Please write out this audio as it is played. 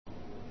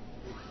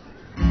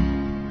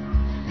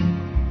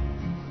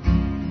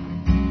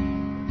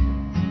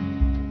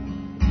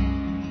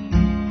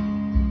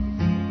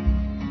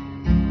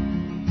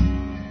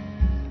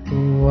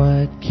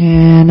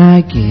can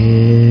I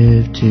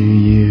give to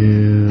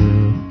you?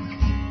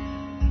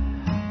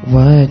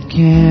 What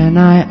can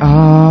I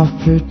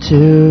offer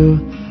to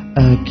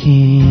a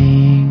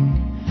king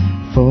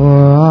for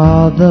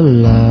all the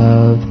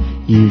love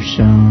you've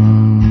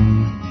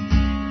shown,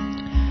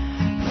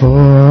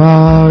 for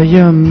all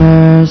your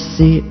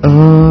mercy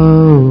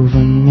over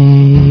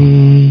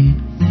me?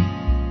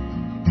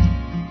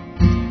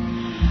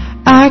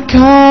 I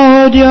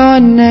called your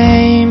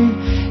name,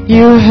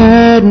 you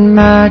heard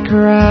my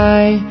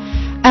cry,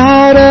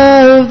 out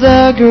of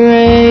the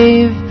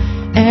grave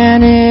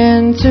and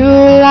into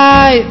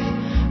life.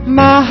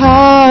 My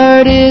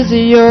heart is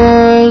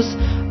yours,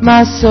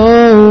 my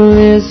soul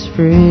is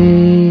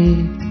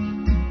free.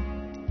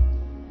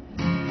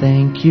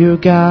 Thank you,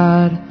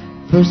 God,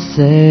 for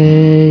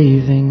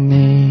saving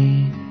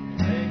me.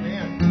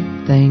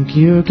 Amen. Thank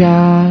you,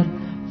 God,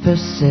 for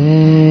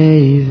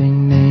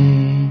saving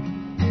me.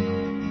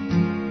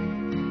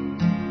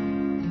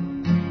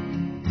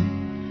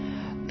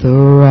 The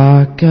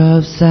rock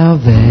of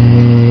salvation,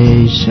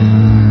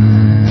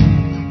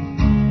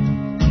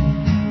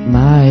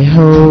 my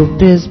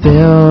hope is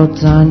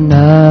built on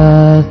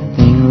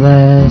nothing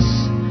less.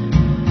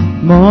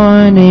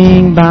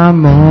 Morning by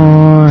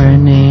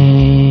morning,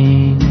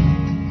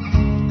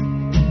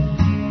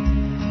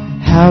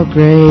 how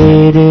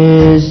great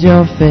is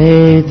your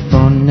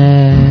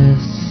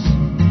faithfulness.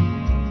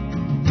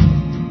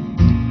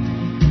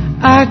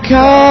 I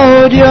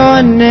called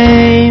your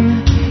name,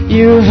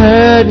 you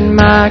heard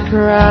my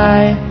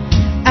cry,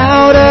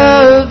 out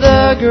of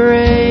the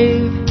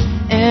grave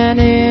and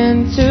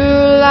into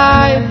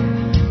life.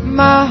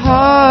 My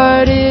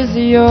heart is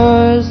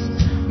yours,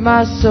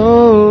 my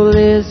soul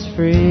is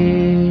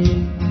free.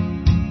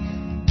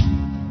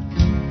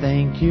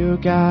 Thank you,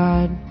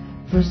 God,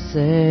 for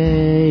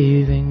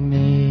saving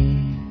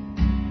me.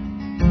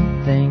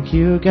 Thank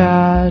you,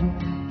 God,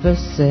 for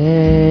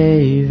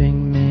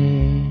saving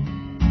me.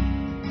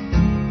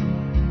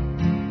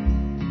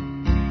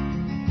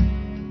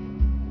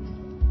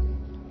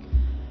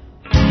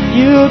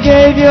 You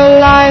gave your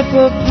life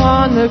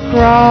upon the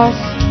cross.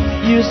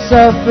 You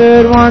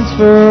suffered once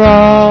for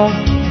all.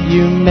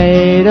 You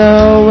made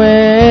a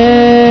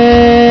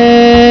way.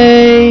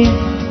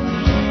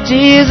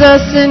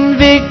 Jesus, in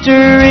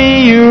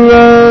victory you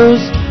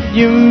rose.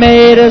 You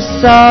made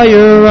us all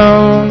your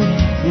own.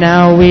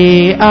 Now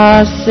we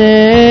are saved.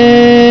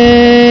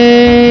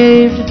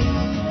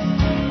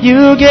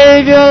 You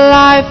gave your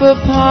life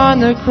upon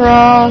the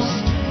cross.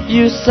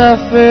 You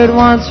suffered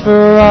once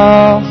for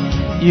all.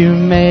 You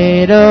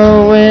made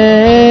a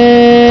way.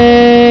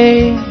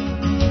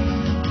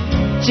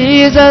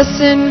 Jesus,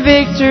 in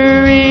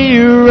victory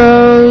you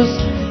rose.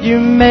 You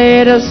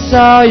made us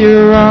all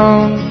your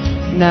own.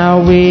 Now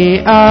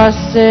we are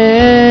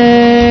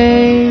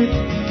saved.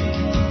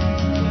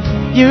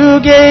 You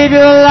gave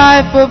your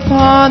life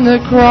upon the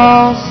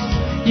cross.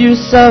 You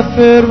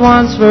suffered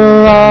once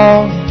for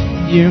all.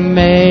 You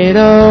made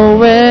a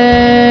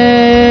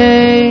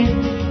way.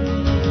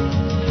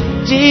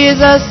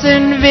 Jesus,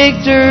 in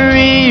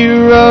victory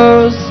you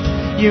rose.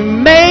 You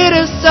made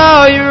us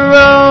all your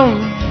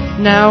own.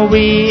 Now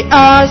we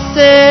are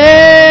saved.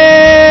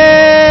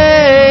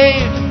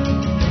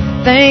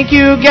 Thank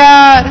you,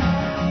 God,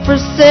 for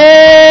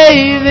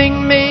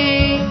saving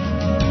me.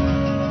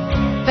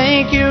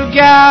 Thank you,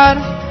 God,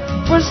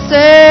 for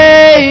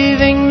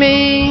saving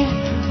me.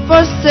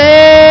 For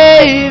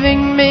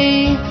saving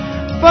me.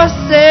 For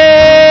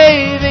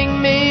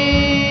saving me.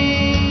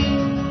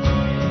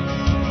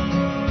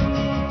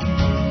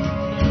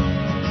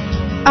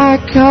 I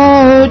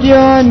called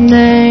your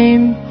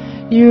name,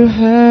 you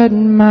heard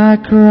my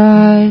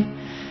cry,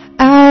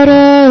 out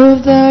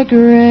of the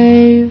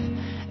grave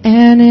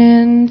and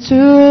into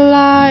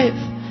life.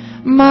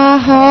 My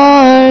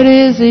heart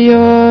is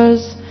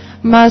yours,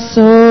 my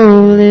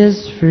soul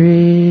is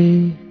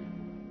free.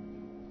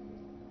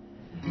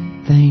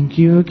 Thank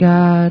you,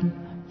 God,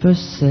 for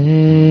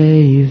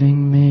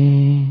saving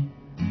me.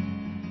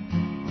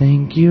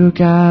 Thank you,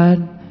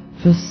 God,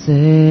 for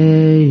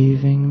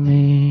saving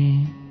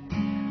me.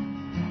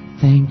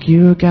 Thank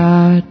you,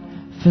 God,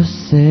 for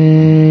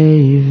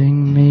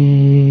saving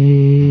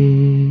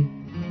me.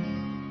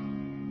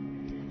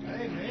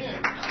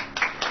 Amen.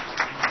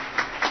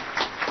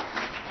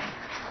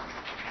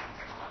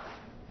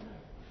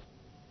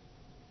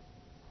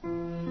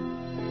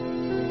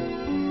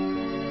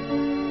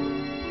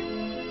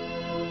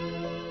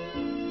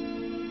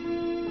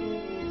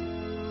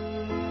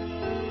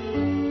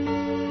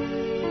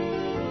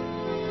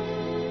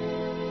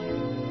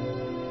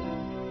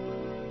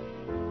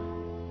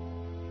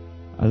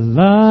 I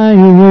lie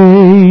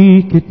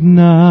awake at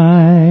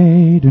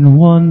night and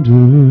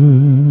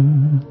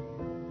wonder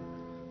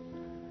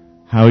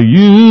how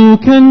you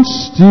can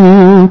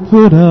still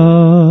put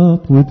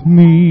up with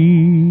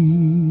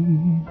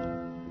me.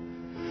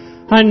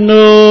 I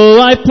know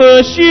I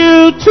push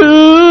you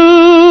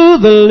to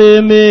the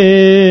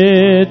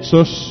limits,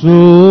 or so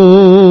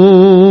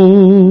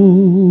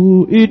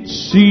it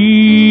seems.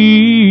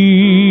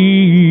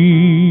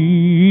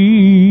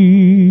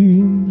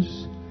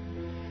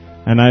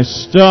 And I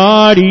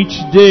start each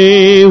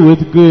day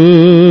with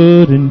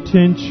good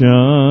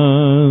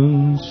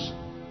intentions,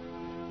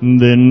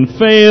 then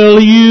fail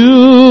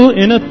you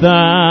in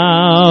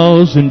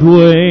 1,000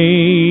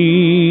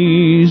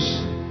 ways.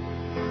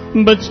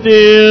 But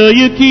still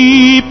you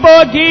keep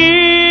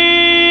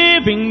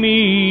forgiving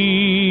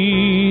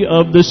me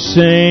of the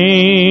same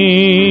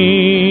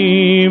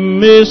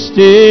mistakes.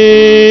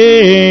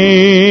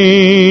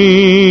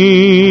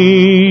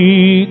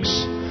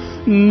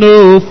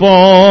 No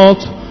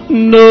fault,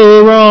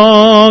 no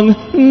wrong,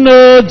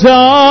 no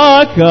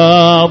dark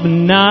of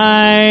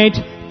night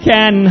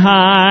can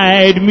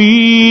hide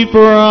me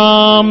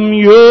from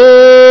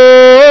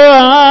your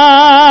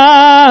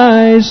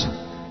eyes.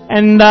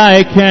 And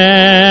I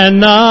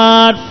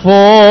cannot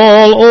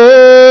fall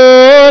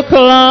or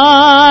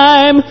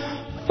climb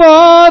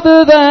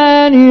farther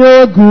than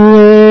your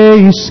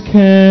grace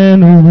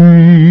can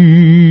reach.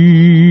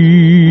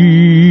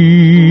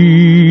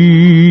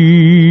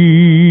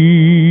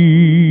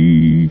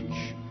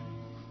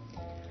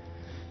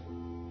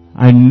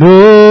 I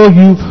know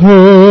you've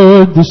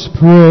heard this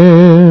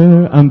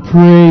prayer I'm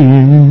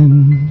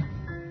praying,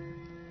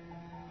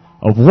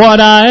 of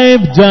what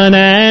I've done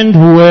and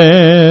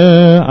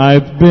where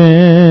I've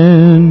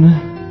been.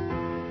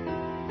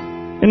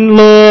 And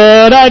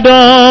Lord, I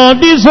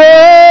don't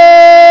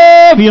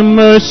deserve your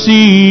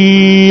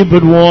mercy,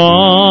 but once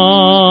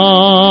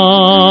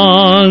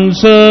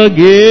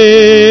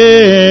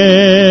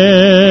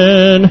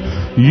again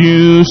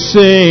you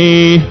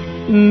say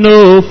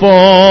no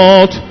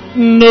fault,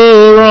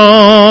 no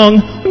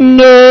wrong,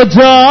 no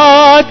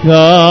dark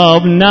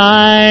of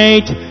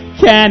night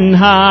can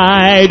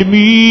hide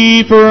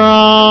me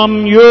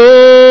from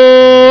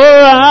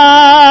your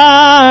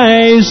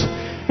eyes.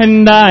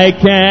 And I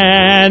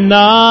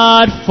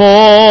cannot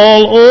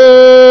fall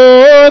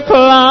or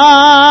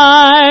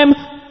climb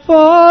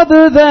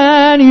farther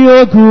than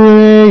your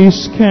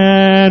grace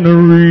can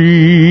reach.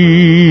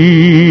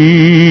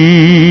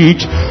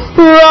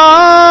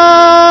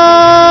 Rock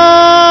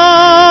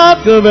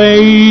of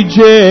ages,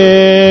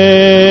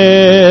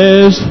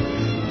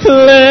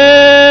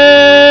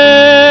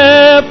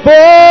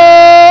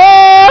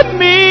 clipboard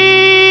me.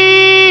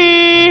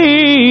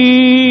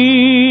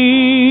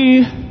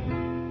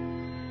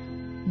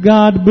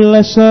 God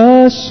bless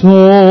us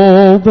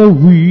all, the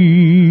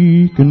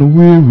weak and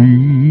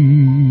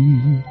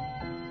weary,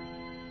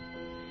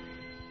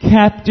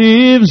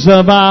 captives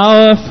of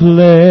our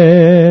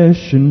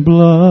flesh and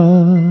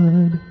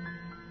blood.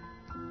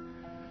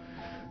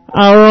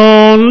 Our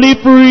only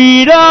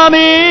freedom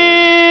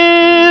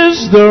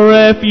is the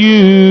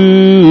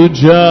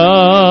refuge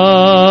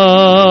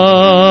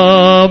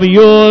of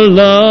your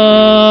love.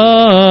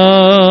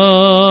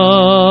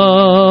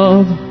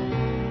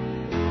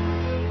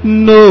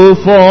 No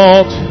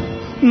fault,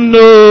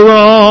 no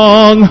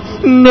wrong,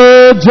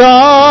 no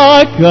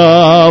dark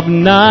of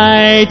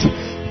night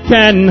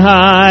can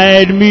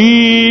hide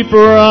me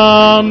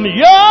from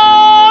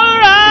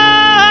your eyes.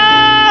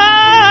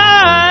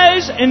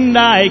 And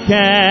I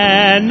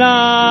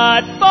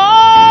cannot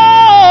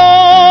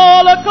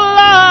fall or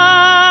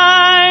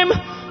climb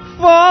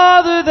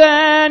farther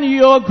than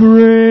your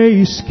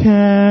grace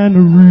can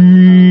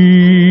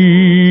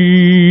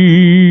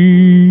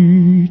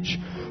reach.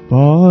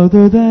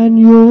 Farther than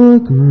your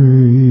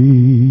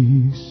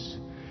grace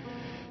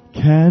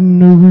can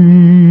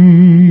reach.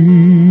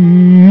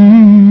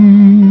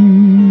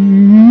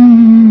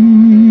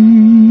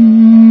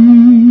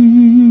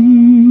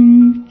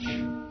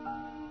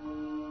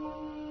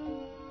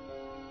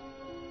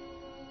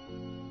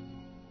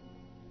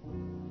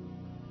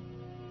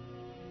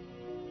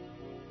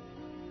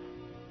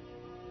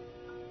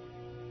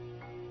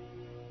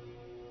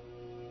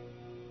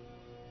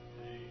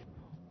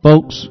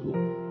 Folks,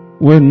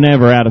 we're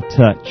never out of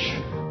touch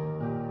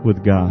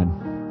with God.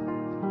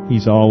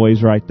 He's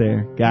always right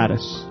there. Got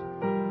us.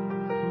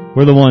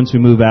 We're the ones who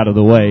move out of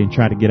the way and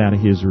try to get out of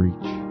His reach.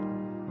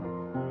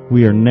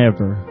 We are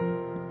never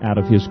out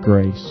of His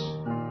grace.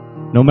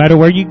 No matter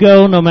where you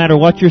go, no matter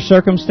what your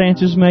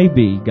circumstances may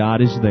be,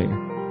 God is there.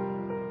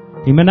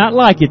 He may not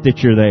like it that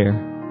you're there,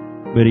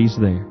 but He's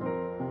there.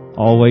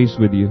 Always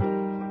with you.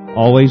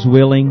 Always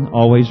willing,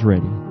 always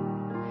ready.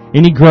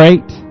 Isn't He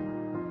great?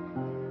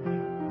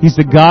 He's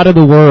the God of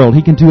the world.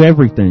 He can do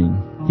everything.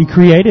 He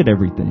created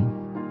everything.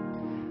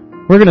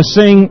 We're going to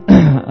sing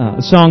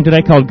a song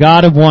today called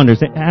God of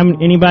Wonders.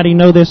 Anybody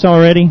know this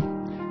already?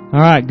 All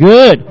right,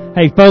 good.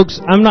 Hey, folks,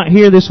 I'm not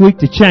here this week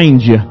to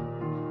change you,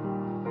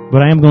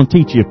 but I am going to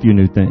teach you a few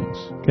new things,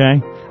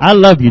 okay? I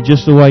love you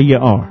just the way you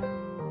are,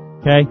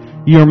 okay?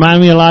 You remind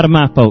me a lot of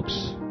my folks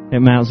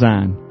at Mount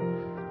Zion.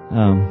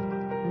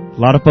 A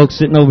lot of folks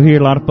sitting over here,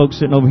 a lot of folks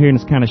sitting over here, and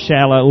it's kind of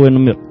shallow in the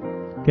middle.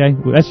 Okay,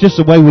 well, that's just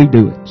the way we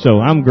do it. So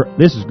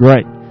this is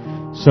great.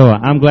 So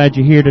I'm glad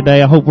you're here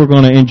today. I hope we're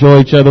going to enjoy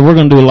each other. We're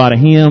going to do a lot of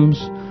hymns.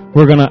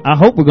 I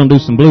hope we're going to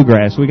do some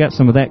bluegrass. We got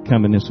some of that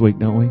coming this week,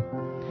 don't we?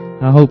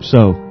 I hope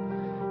so.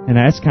 And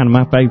that's kind of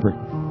my favorite.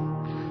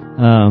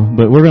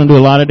 But we're going to do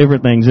a lot of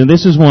different things. And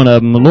this is one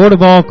of them. The Lord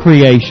of all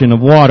creation,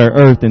 of water,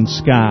 earth, and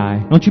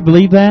sky. Don't you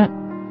believe that?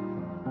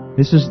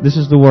 This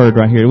is the word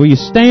right here. Will you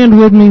stand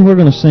with me? We're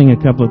going to sing a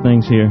couple of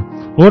things here.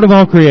 Lord of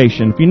all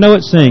creation. If you know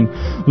it, sing.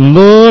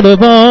 Lord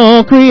of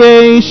all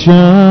creation,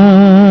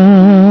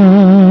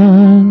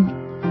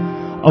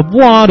 of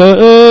water,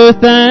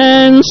 earth,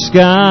 and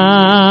sky.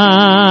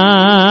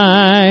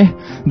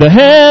 The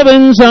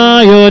heavens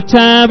are your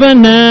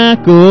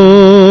tabernacle.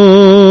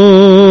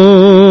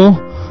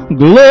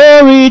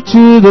 Glory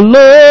to the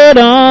Lord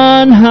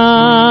on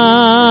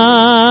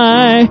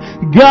high.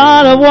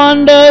 God of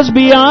wonders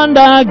beyond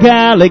our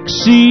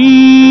galaxy.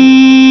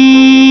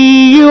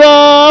 You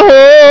are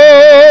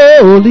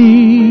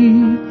holy,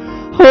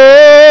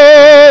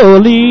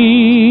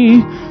 holy.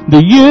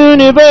 The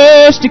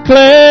universe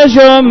declares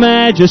your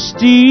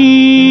majesty.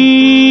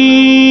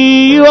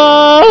 You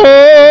are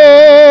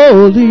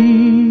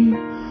holy,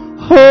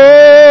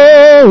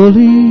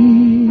 holy.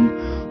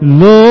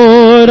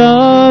 Lord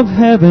of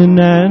heaven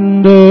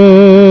and earth,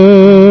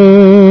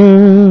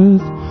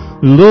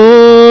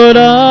 Lord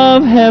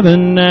of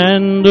heaven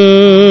and earth.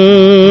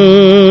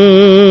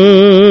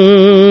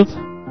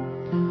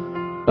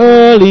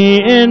 Early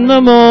in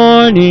the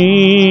morning,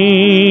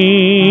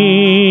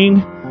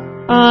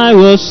 I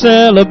will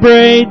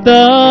celebrate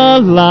the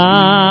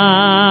light.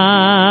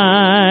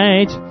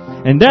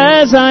 And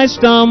as I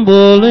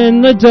stumble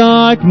in the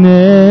darkness,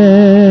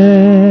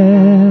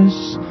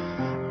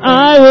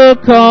 I will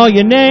call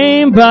your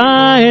name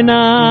by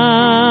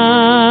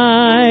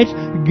night.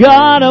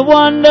 God of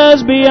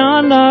wonders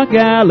beyond our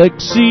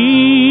galaxy.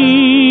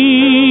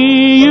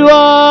 You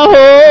are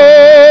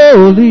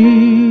holy,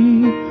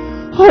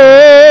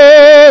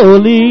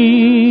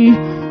 holy.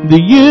 The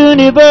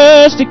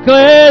universe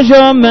declares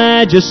your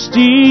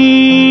majesty.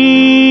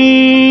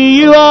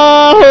 You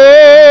are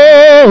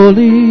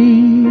holy,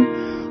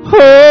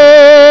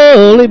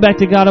 holy. Back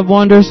to God of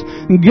wonders.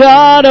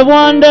 God of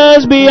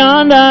wonders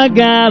beyond our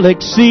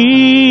galaxy.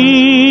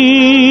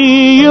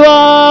 You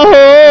are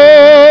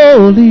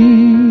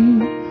holy,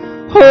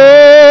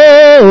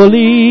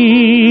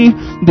 holy.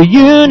 The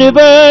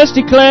universe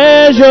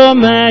declares your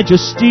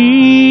majesty.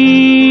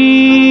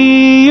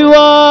 You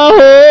are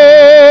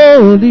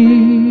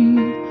holy,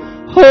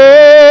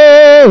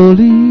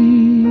 holy.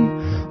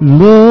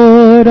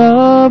 Lord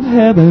of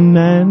heaven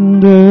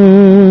and earth,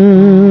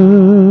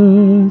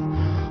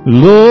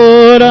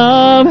 Lord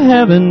of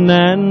heaven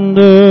and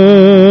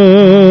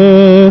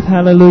earth.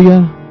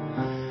 Hallelujah.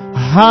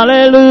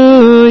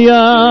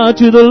 Hallelujah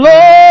to the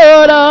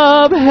Lord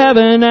of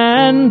heaven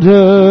and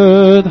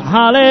earth.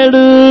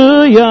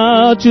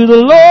 Hallelujah to the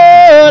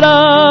Lord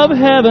of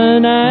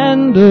heaven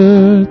and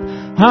earth.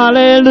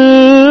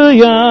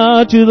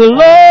 Hallelujah to the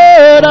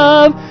Lord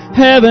of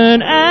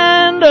heaven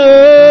and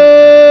earth.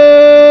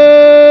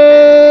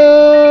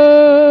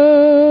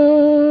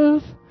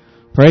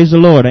 Praise the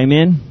Lord.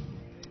 Amen.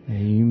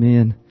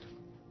 Amen.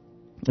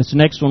 This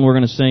next one we're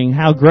going to sing,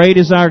 How Great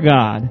Is Our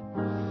God.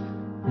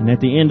 And at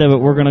the end of it,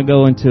 we're going to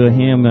go into a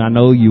hymn I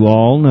know you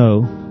all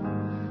know.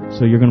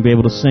 So you're going to be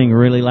able to sing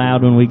really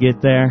loud when we get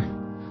there.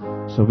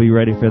 So be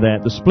ready for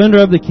that. The splendor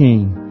of the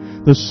King.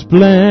 The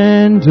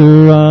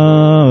splendor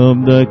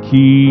of the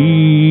King,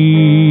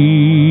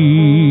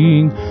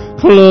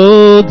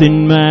 clothed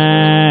in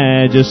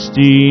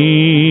majesty.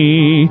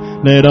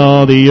 Let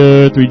all the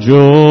earth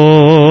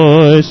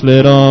rejoice.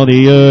 Let all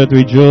the earth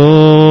rejoice.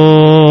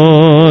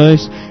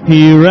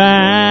 He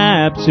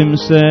wraps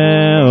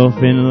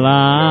himself in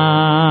light,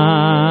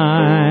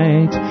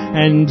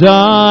 and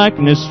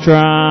darkness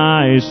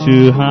tries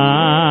to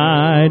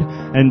hide,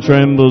 and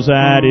trembles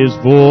at his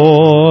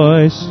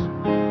voice.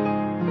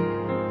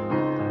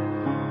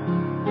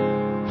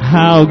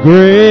 How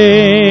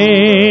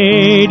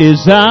great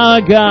is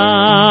our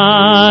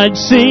God.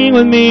 Sing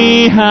with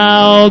me,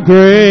 how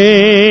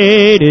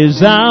great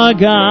is our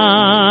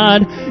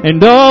God.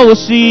 And all will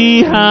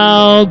see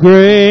how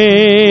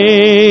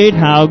great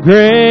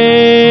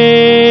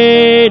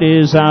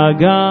is our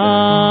God.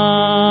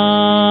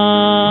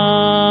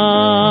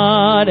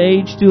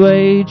 Age to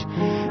age,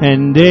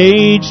 and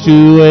age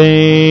to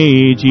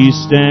age he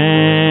stands,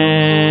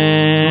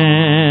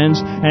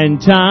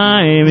 and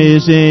time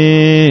is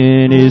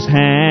in his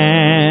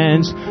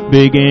hands,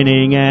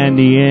 beginning and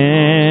the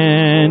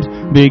end,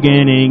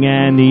 beginning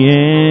and the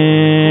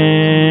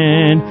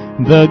end.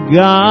 The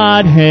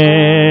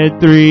Godhead,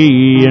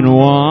 3 in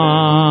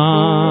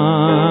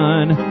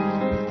 1.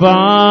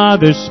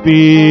 Father,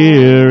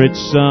 Spirit,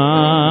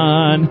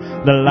 Son,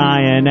 the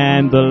Lion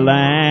and the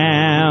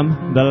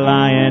Lamb, the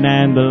Lion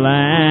and the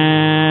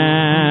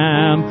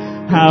Lamb.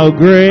 How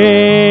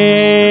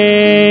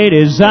great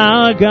is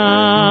our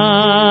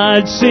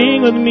God.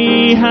 Sing with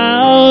me,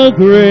 how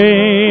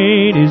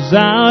great is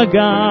our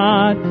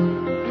God.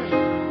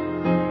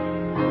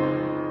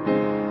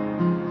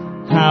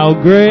 How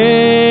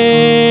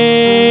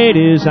great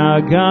is our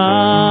God.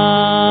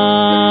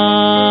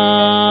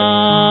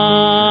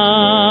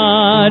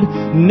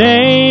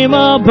 Name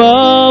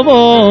above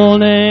all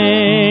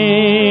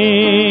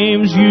names.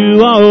 names.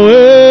 You are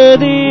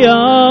worthy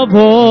of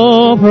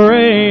all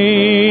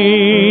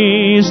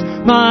praise.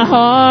 My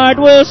heart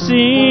will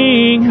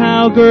sing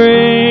how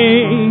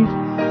great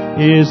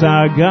is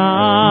our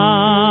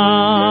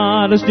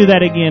God. Let's do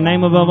that again.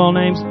 Name above all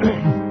names.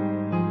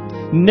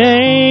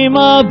 Name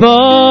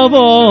above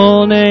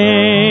all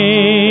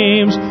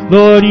names.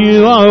 Lord,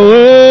 you are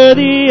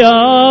worthy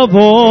of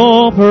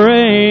all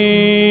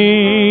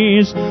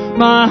praise.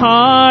 My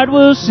heart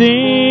will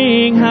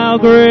sing how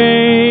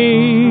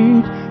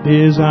great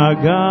is our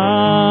God.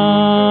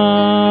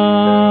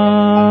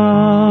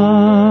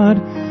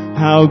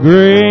 How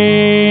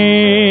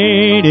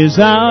great is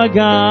our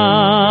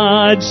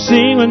God.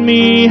 Sing with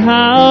me,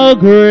 how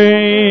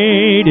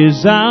great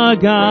is our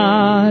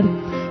God.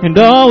 And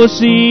all will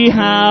see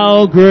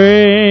how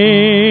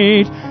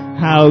great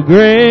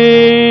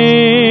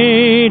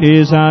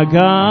is our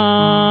God.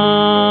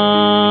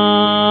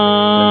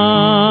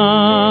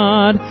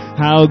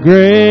 How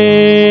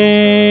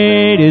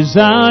great is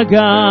our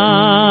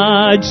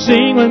God.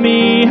 Sing with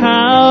me,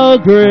 how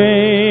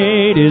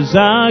great is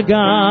our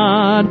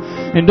God.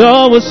 And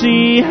all will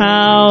see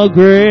how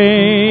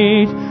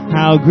great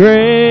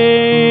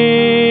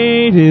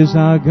is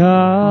our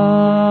God.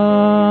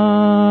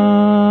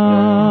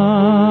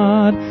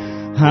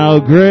 How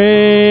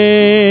great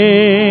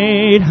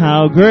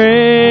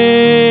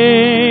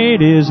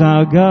is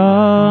our God.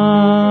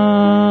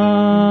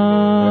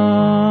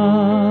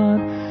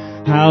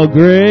 How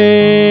great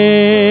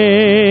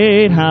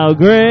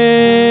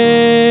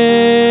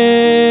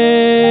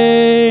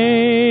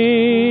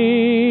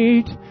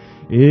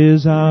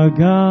is our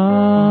God.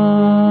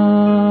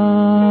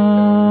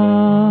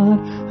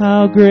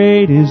 How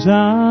great is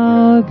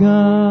our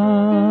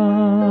God.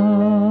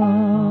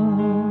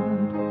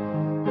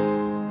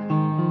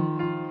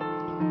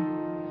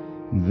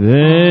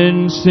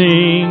 Then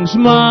sings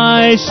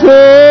my soul,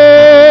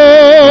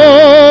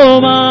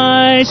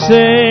 my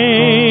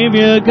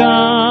Savior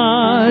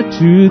God,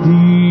 to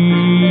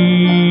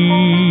Thee.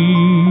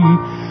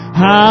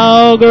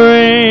 How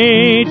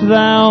great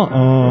Thou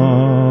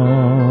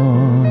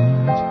art,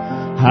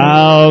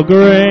 how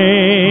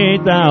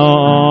great Thou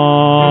art.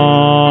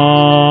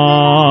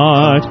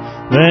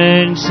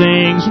 Then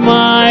sings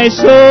my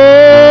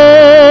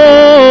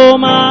soul,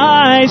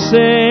 my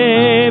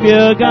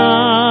Savior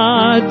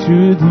God,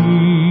 to Thee.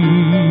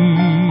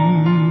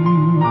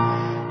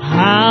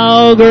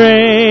 How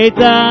great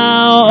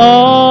Thou art,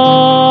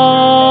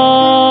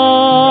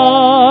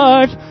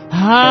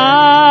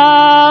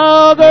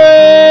 how great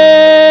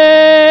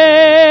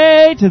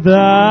Thou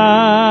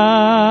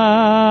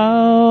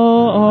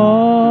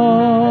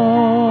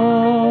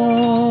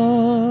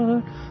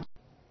art.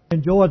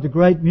 Enjoyed the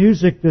great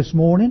music this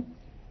morning.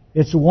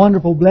 It's a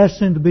wonderful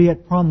blessing to be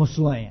at Promised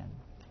Land.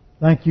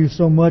 Thank you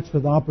so much for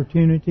the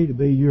opportunity to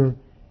be your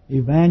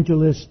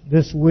evangelist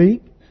this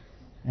week.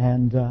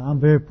 And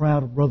I'm very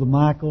proud of Brother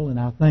Michael, and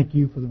I thank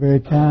you for the very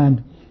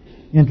kind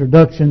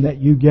introduction that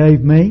you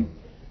gave me.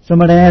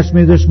 Somebody asked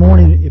me this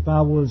morning if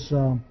I was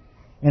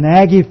an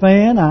Aggie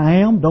fan. I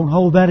am. Don't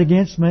hold that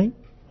against me.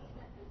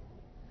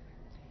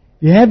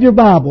 If you have your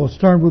Bibles,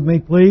 turn with me,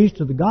 please,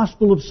 to the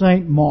Gospel of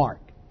St. Mark.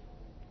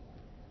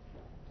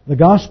 The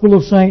Gospel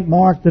of St.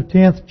 Mark, the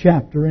 10th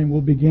chapter, and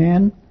we'll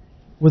begin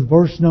with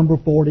verse number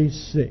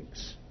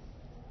 46.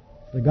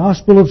 The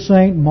Gospel of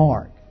St.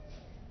 Mark,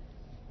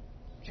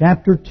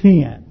 chapter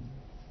 10,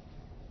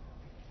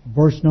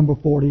 verse number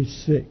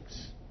 46.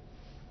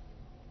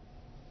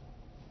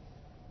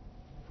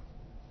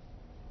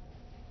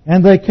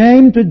 And they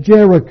came to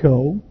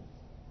Jericho,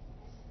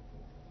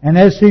 and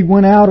as he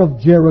went out of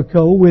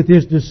Jericho with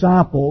his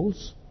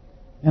disciples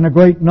and a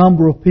great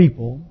number of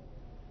people,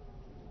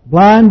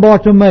 blind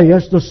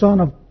Bartimaeus, the son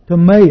of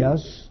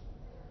Timaeus,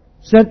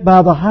 sat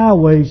by the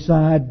highway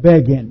side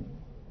begging.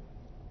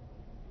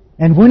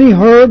 And when he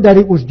heard that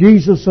it was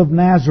Jesus of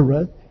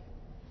Nazareth,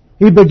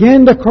 he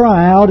began to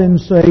cry out and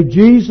say,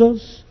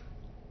 Jesus,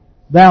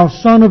 thou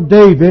Son of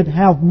David,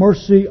 have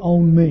mercy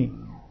on me.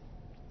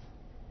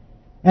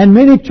 And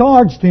many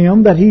charged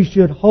him that he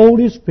should hold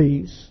his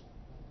peace.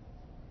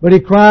 But he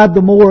cried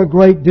the more a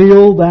great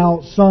deal,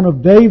 Thou Son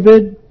of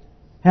David,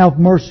 have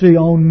mercy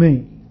on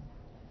me.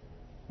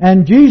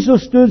 And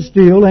Jesus stood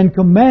still and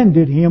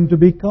commanded him to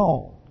be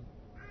called.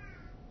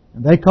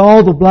 And they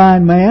called the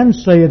blind man,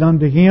 saying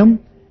unto him,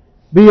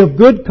 Be of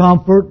good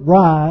comfort,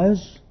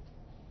 rise,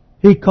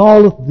 he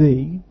calleth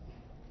thee.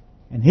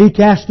 And he,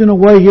 casting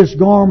away his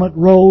garment,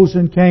 rose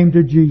and came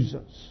to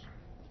Jesus.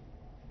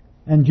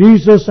 And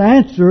Jesus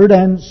answered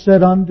and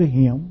said unto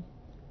him,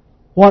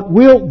 What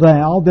wilt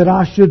thou that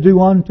I should do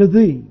unto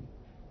thee?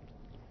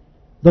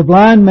 The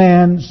blind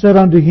man said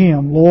unto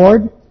him,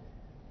 Lord,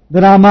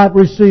 that I might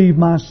receive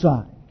my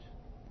sight.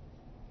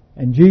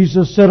 And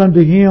Jesus said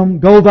unto him,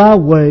 Go thy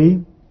way,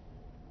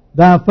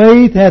 thy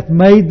faith hath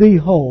made thee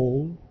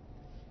whole.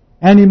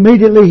 And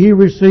immediately he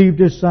received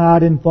his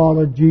sight and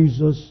followed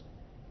Jesus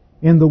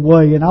in the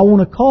way. And I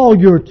want to call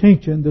your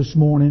attention this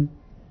morning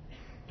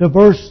to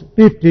verse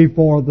 50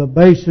 for the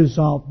basis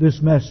of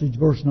this message,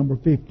 verse number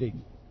 50.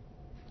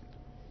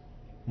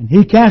 And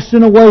he,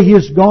 casting away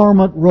his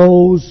garment,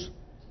 rose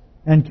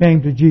and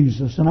came to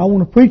Jesus. And I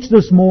want to preach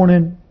this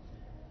morning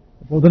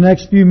for the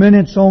next few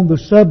minutes on the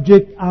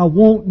subject, I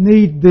won't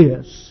need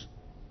this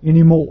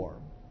anymore.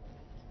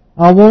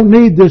 I won't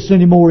need this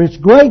anymore. It's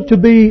great to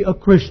be a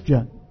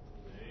Christian.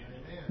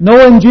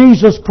 Knowing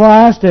Jesus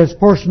Christ as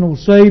personal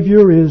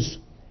Savior is,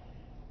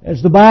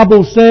 as the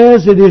Bible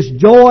says, it is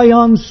joy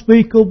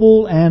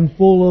unspeakable and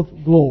full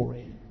of glory.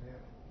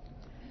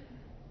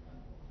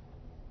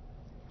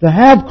 To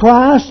have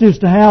Christ is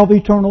to have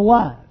eternal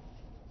life.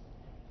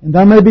 And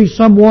there may be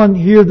someone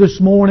here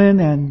this morning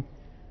and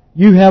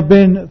you have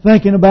been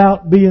thinking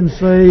about being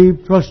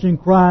saved, trusting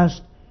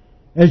Christ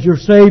as your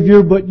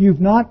Savior, but you've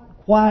not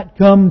quite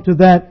come to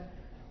that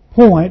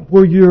point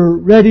where you're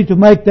ready to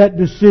make that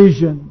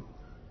decision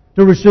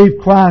to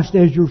receive Christ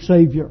as your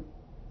Savior.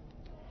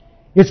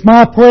 It's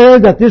my prayer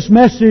that this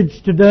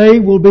message today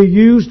will be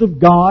used of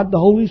God, the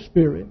Holy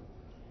Spirit,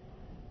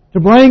 to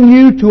bring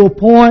you to a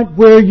point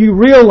where you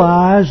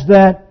realize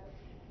that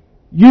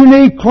you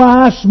need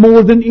Christ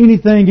more than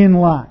anything in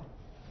life.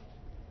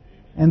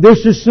 And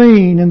this is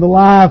seen in the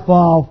life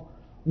of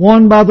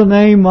one by the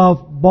name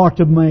of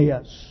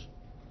Bartimaeus.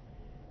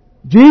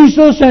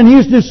 Jesus and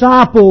His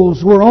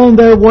disciples were on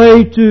their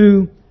way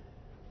to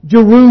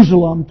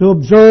Jerusalem to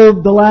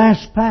observe the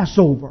last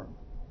Passover.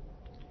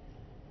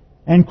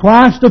 And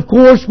Christ, of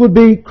course, would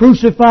be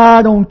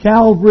crucified on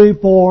Calvary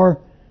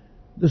for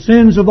the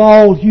sins of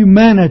all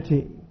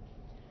humanity.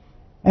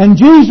 And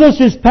Jesus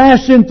is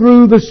passing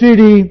through the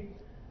city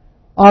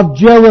of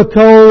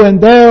Jericho, and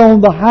there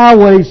on the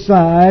highway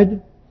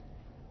side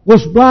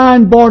was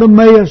blind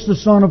Bartimaeus, the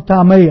son of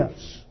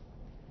Timaeus.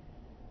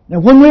 Now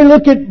when we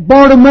look at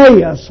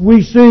Bartimaeus,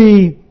 we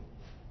see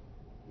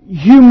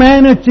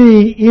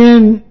humanity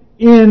in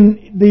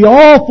the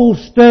awful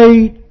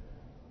state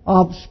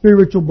of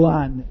spiritual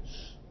blindness.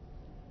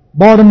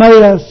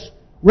 Bartimaeus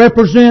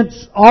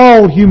represents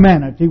all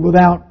humanity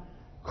without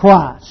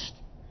Christ.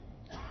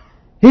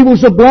 He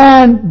was a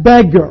blind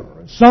beggar.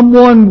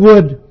 Someone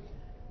would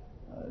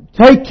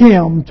take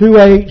him to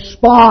a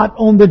spot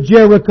on the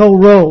Jericho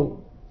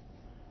road.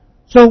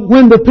 So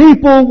when the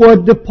people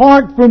would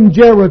depart from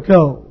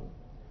Jericho,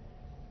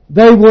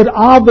 they would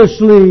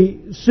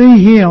obviously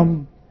see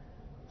him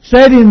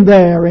sitting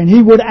there, and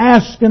he would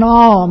ask an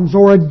alms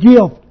or a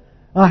gift,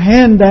 a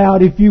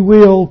handout, if you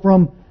will,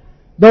 from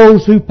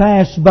those who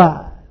pass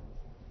by.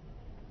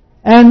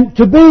 And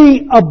to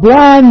be a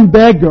blind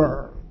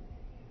beggar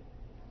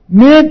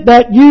meant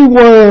that you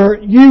were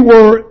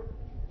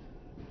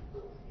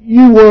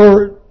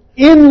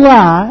in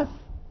life,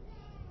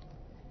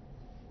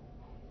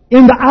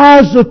 in the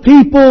eyes of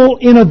people,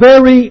 in a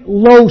very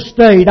low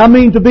state. I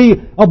mean, to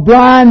be a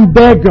blind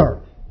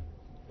beggar.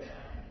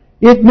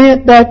 It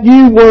meant that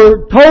you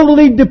were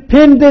totally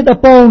dependent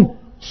upon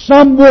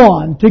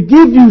someone to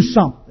give you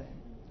something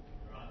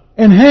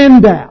and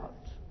hand out.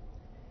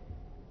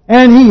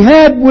 And he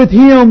had with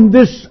him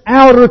this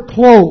outer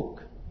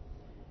cloak.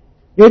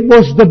 It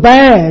was the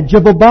badge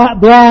of a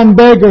blind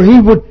beggar.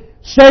 He would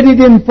set it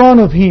in front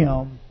of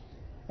him.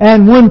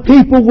 And when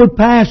people would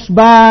pass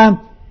by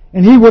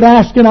and he would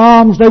ask an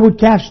alms, they would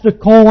cast a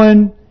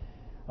coin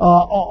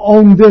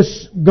on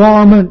this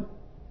garment.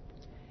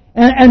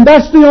 And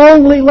that's the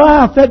only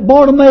life that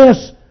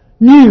Bartimaeus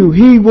knew.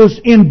 He was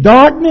in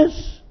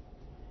darkness.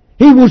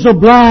 He was a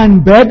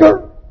blind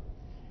beggar.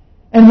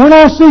 And when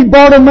I see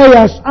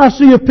Bartimaeus, I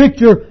see a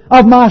picture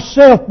of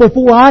myself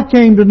before I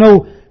came to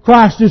know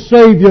Christ as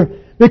Savior.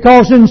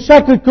 Because in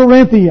 2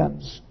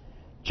 Corinthians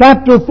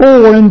chapter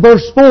 4 and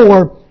verse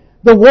 4,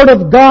 the Word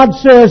of God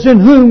says, in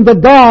whom the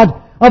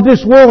God of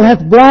this world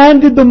hath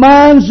blinded the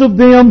minds of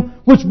them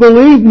which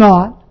believe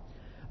not,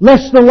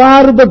 lest the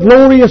light of the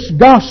glorious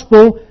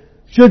gospel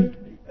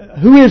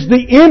who is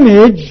the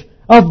image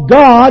of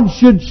God,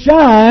 should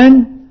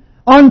shine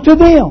unto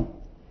them.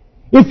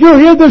 If you're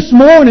here this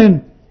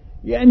morning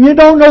and you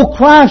don't know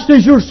Christ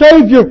as your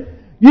Savior,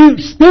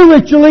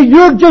 spiritually,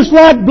 you're just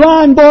like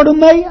blind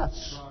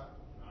Bartimaeus.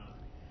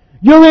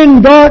 You're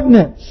in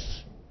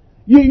darkness.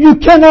 You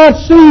cannot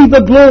see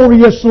the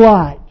glorious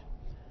light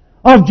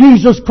of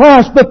Jesus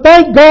Christ. But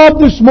thank God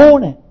this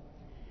morning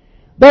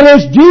that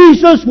as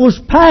Jesus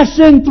was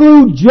passing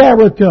through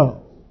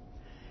Jericho,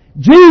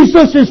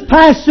 Jesus is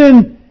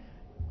passing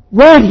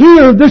right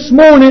here this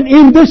morning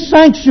in this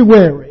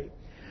sanctuary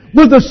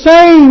with the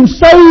same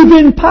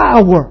saving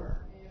power,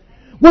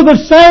 with the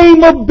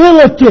same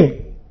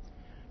ability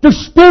to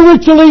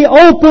spiritually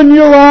open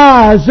your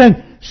eyes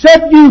and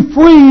set you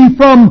free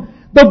from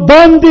the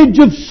bondage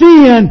of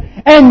sin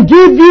and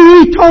give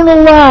you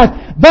eternal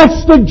life.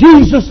 That's the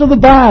Jesus of the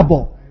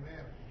Bible.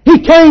 He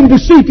came to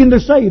seek and to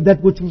save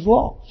that which was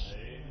lost.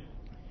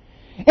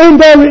 And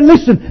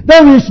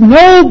there is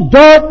no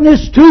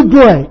darkness too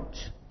great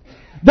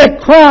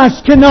that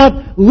Christ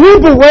cannot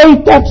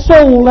liberate that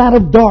soul out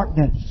of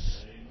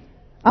darkness.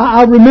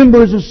 I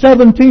remember as a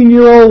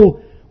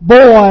 17-year-old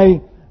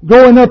boy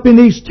growing up in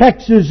East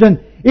Texas,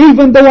 and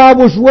even though I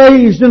was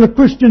raised in a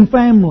Christian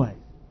family,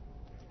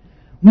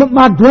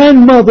 my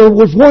grandmother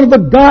was one of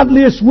the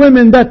godliest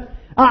women that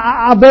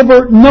I've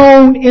ever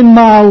known in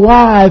my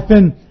life.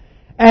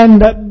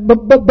 But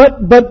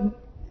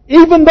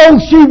even though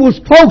she was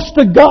close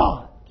to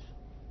God,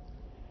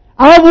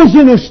 I was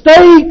in a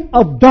state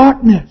of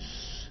darkness.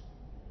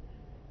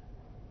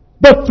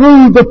 But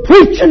through the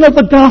preaching of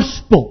the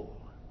gospel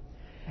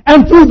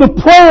and through the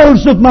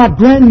prayers of my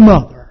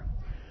grandmother,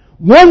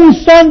 one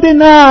Sunday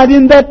night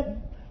in that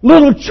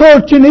little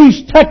church in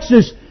East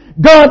Texas,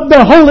 God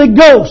the Holy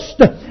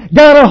Ghost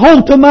got a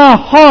hold of my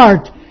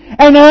heart,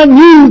 and I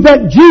knew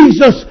that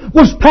Jesus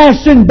was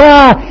passing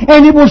by,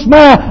 and it was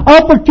my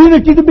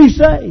opportunity to be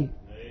saved.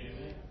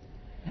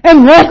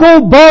 And like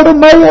old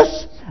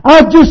Bartimaeus,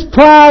 I just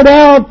cried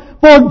out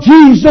for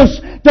Jesus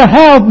to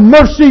have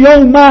mercy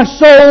on my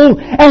soul,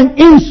 and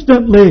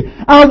instantly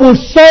I was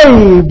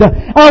saved.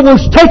 I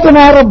was taken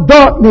out of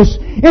darkness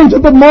into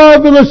the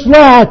marvelous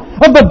light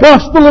of the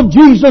gospel of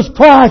Jesus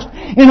Christ.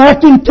 And I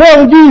can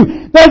tell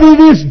you that it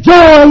is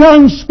joy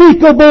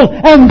unspeakable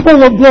and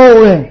full of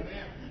glory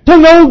to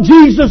know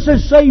Jesus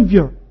as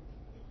Savior.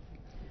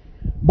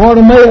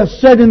 Bartimaeus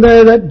sitting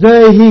there that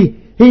day,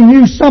 he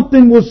knew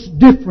something was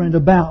different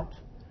about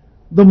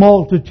the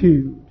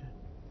multitude.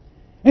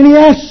 And he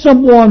asked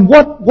someone,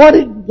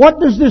 what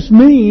does this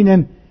mean?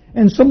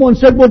 And someone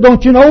said, well,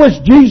 don't you know it's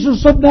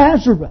Jesus of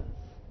Nazareth?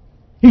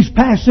 He's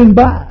passing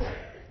by.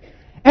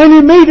 And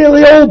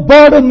immediately old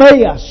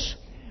Bartimaeus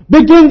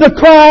began to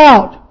cry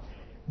out,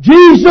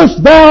 Jesus,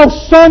 thou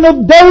Son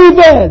of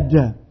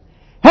David,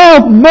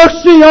 have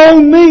mercy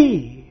on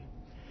me.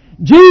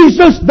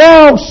 Jesus,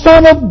 thou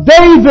Son of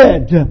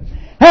David,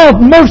 have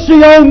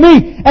mercy on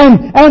me.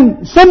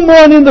 And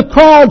someone in the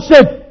crowd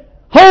said,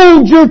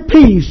 hold your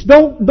peace.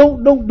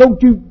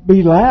 Don't you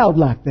be loud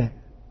like that.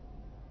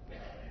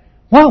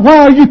 Why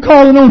are you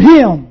calling on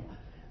him?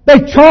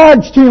 They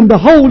charged him to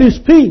hold his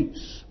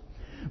peace.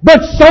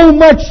 But so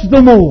much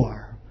the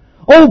more,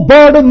 old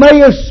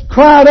Bartimaeus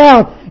cried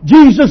out,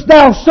 Jesus,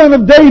 thou Son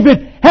of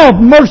David, have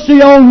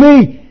mercy on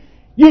me.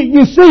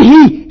 You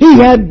see, he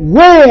had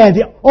read,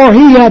 or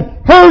he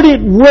had heard it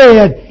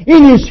read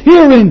in his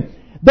hearing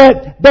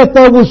that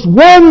there was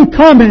one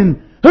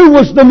coming who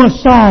was the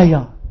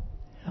Messiah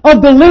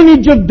of the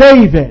lineage of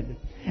David.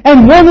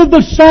 And one of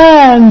the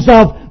signs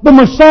of the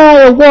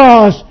Messiah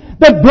was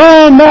that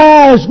blind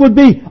eyes would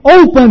be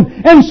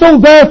opened, and so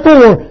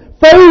therefore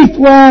faith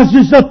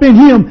rises up in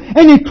him,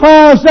 and he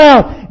cries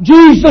out,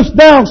 Jesus,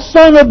 thou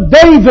Son of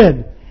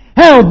David,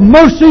 have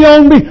mercy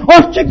on me.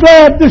 Aren't you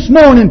glad this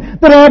morning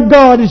that our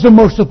God is a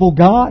merciful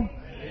God?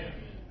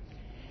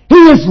 He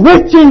is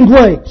rich in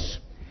grace.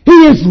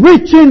 He is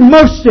rich in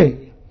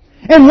mercy.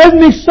 And let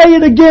me say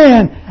it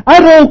again, I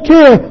don't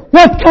care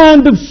what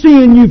kind of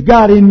sin you've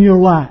got in your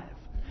life.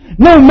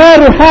 No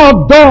matter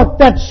how dark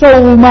that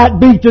soul might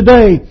be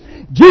today,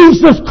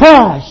 Jesus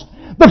Christ,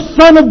 the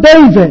Son of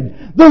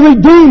David, the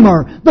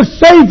Redeemer, the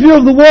Savior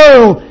of the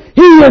world,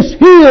 He is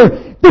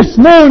here this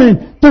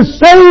morning to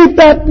save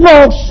that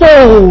lost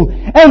soul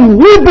and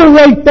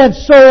liberate that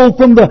soul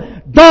from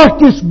the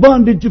darkest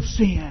bondage of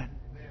sin.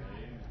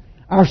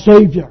 Our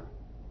Savior.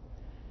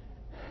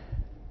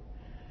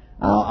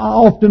 I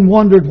often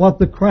wondered what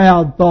the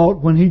crowd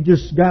thought when He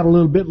just got a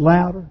little bit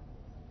louder.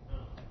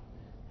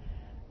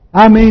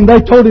 I mean,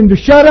 they told Him to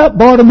shut up,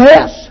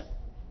 Bartimaeus.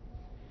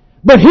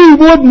 But He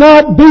would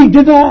not be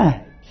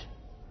denied.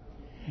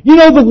 You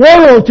know, the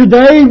world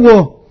today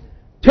will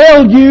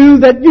tell you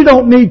that you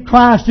don't need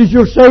Christ as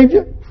your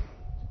Savior.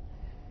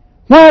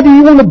 Why do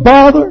you want to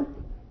bother?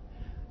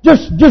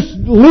 Just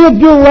live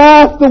your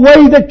life the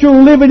way that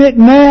you're living it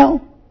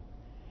now.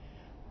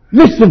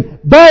 Listen,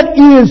 that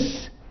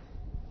is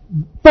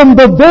from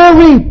the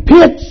very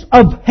pits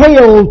of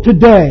hell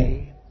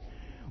today.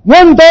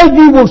 One day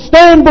you will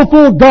stand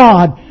before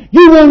God.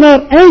 You will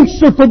not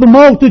answer for the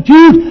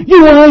multitude.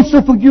 You will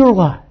answer for your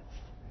life.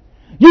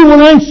 You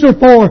will answer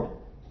for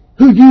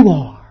who you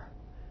are.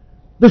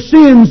 The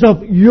sins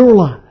of your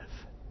life.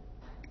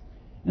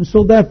 And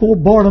so therefore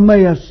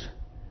Bartimaeus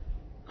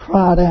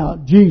cried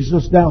out,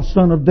 Jesus, thou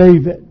Son of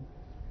David,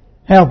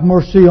 have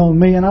mercy on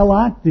me. And I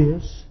like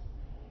this.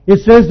 It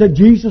says that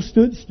Jesus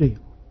stood still.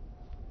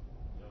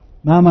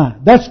 My.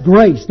 That's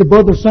grace. The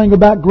brother sang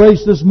about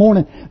grace this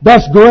morning.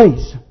 That's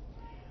grace.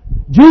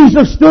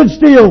 Jesus stood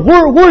still.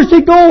 Where's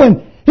He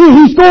going?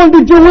 He's going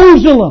to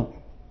Jerusalem.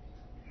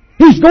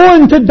 He's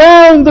going to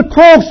down the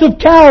cross of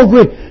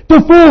Calvary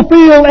to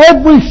fulfill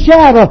every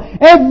shadow,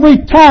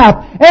 every type,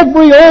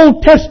 every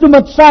Old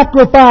Testament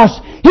sacrifice.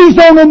 He's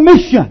on a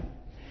mission.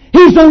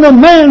 He's on a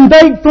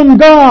mandate from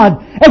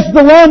God as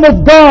the Lamb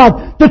of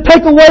God to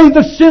take away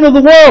the sin of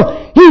the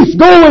world. He's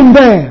going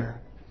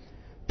there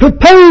to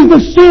pay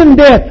the sin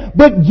debt,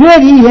 but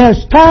yet He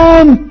has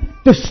time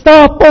to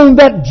stop on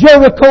that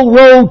Jericho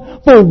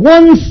road for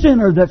one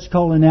sinner that's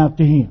calling out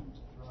to Him.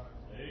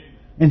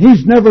 And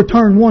He's never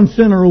turned one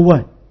sinner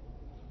away.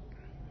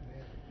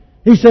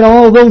 He said,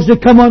 all those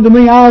that come unto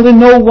me, I'll in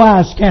no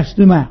wise cast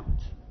them out.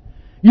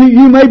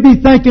 You may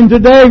be thinking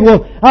today,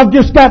 well, I've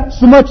just got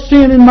so much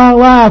sin in my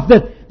life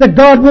that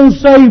God won't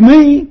save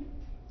me.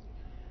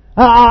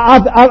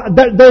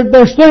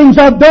 There's things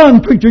I've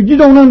done, preacher, you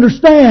don't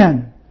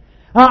understand.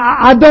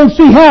 I don't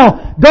see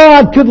how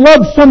God could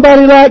love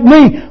somebody like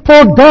me.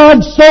 For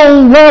God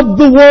so loved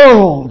the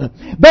world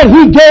that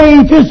He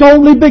gave His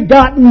only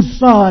begotten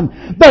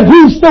Son, that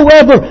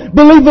whosoever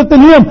believeth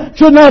in Him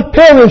should not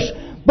perish,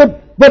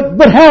 but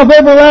have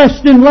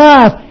everlasting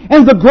life.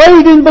 And the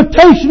great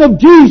invitation of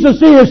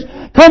Jesus is,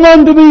 come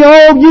unto me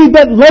all ye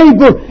that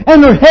labor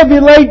and are heavy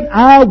laden,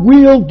 I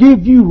will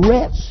give you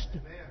rest.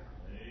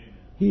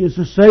 He is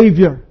a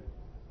Savior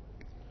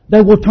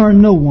that will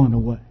turn no one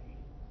away.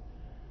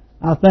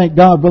 I thank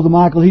God, Brother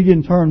Michael, He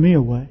didn't turn me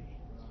away.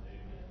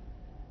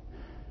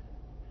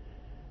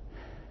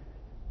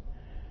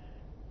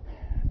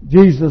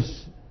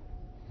 Jesus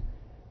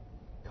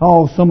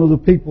called some of the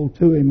people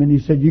to Him and He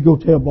said, you go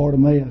tell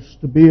Bartimaeus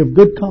to be of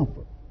good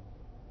comfort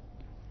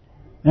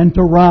and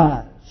to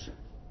rise.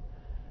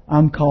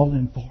 I'm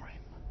calling for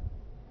him.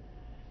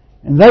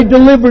 And they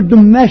delivered the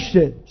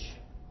message.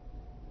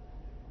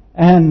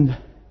 And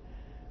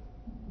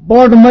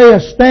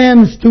Bartimaeus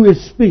stands to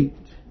his feet.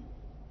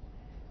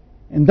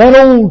 And that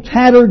old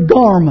tattered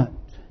garment,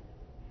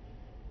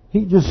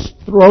 he just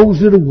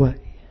throws it away.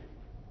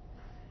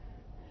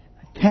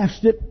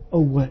 Cast it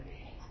away.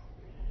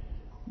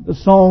 The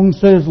song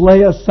says,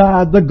 lay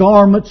aside the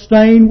garment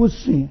stained with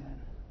sin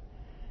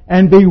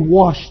and be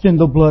washed in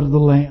the blood of the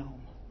Lamb.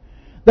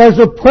 There's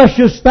a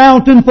precious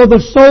fountain for the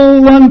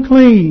soul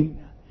unclean.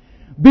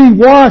 Be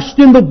washed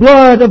in the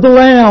blood of the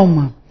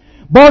Lamb.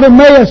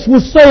 Bartimaeus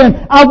was saying,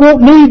 I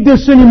won't need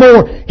this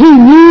anymore. He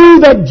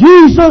knew that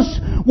Jesus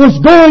was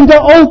going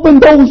to open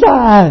those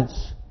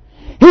eyes.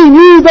 He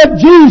knew that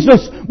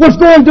Jesus was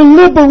going to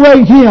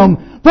liberate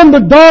him from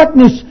the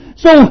darkness.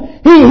 So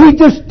he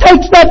just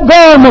takes that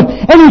garment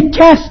and he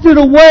casts it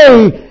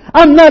away.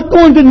 I'm not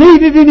going to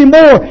need it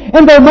anymore.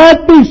 And there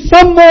might be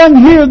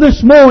someone here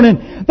this morning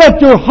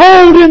that you're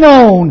holding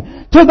on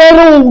to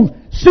that old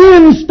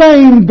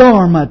sin-stained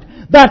garment,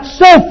 that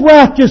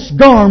self-righteous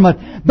garment,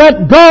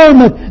 that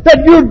garment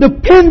that you're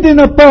dependent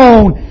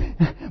upon.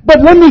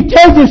 But let me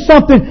tell you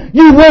something,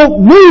 you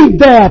won't need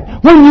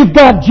that when you've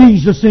got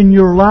Jesus in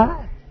your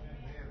life.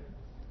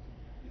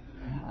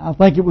 I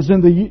think it was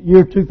in the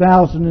year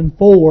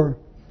 2004,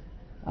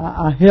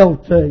 I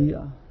held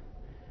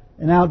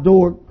an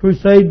outdoor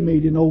crusade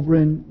meeting over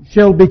in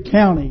Shelby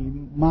County.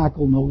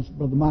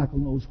 Brother Michael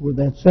knows where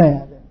that's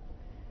at.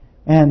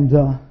 And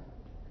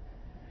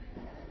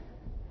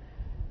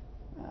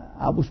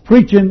I was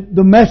preaching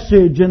the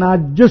message and I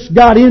just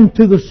got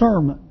into the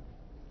sermon.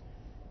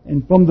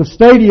 And from the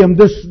stadium,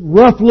 this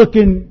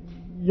rough-looking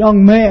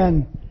young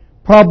man,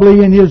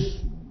 probably in his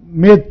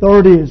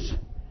mid-30s,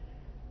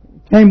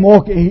 came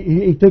walking.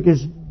 He took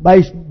his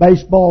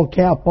baseball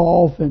cap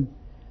off and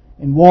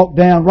walked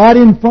down right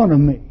in front of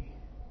me.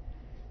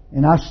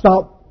 And I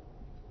stopped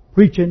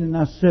preaching and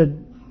I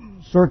said,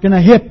 "Sir, can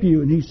I help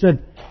you?" And he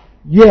said,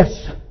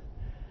 "Yes.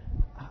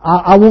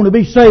 I want to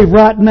be saved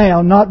right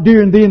now, not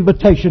during the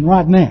invitation,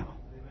 right now."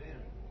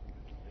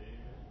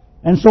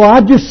 And so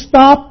I just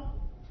stopped,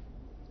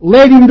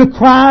 led him to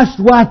Christ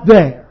right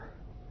there.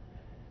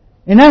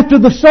 And after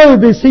the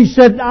service, he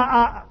said,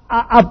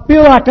 I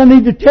feel like I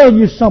need to tell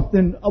you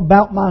something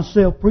about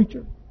myself,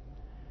 preacher.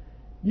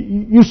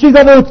 You see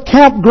that old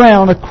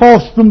campground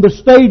across from the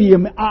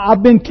stadium?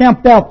 I've been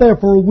camped out there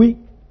for a week.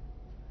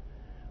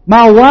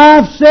 My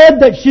wife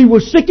said that she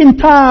was sick and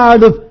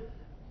tired of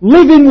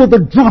living with a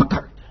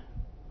drunkard.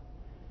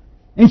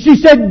 And she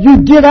said,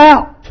 you get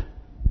out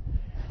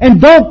and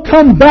don't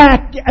come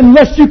back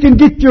unless you can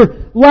get your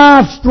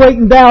life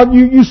straightened out.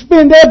 You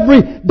spend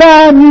every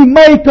dime you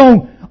make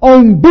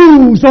on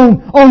booze,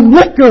 on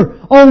liquor,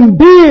 on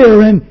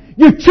beer, and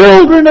your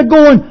children are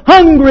going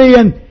hungry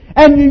and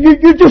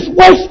you're just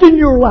wasting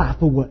your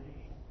life away.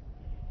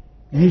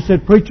 And he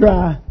said, "Preacher,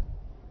 I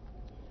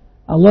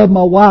love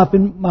my wife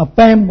and my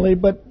family,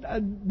 but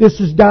this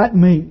has got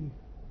me.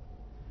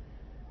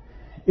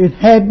 It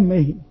had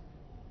me."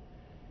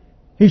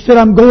 He said,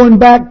 "I'm going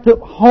back to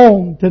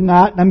home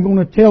tonight and I'm going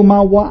to tell my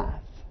wife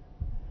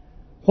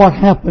what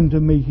happened to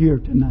me here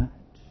tonight."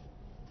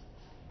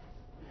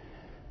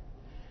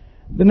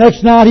 The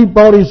next night he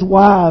brought his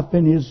wife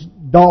and his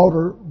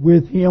daughter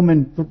with him,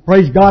 and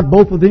praise God,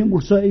 both of them were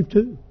saved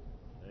too.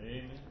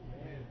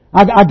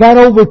 I got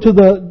over to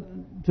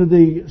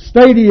the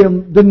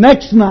stadium the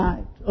next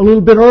night a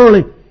little bit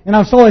early, and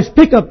I saw his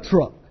pickup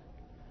truck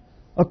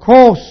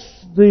across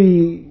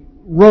the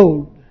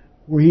road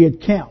where he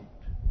had camped.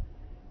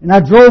 And I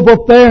drove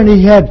up there and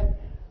he had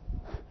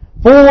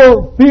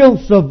 4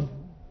 fifths of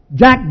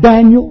Jack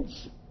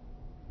Daniels,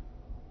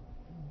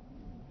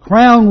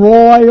 Crown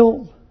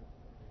Royal,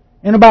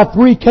 and about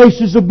 3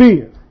 cases of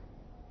beer.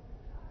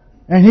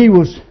 And he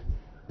was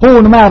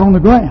pouring them out on the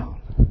ground.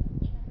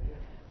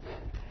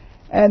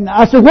 And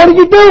I said, "What are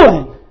you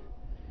doing?"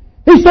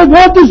 He said,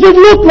 "What does it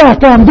look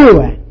like I'm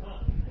doing?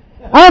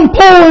 I'm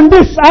pouring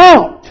this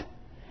out.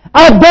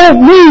 I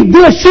don't need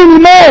this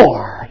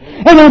anymore.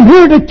 And I'm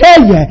here to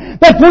tell you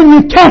that when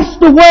you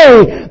cast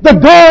away the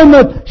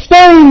garment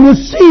stained with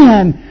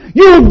sin,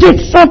 You'll get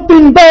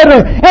something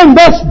better, and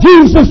that's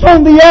Jesus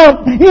on the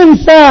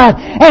inside,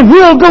 and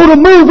He'll go to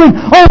moving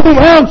on the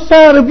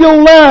outside of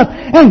your life,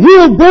 and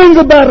He'll bring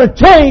about a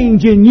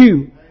change in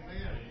you.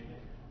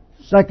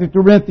 2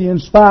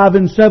 Corinthians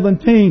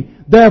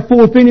 5:17,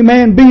 therefore if any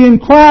man be in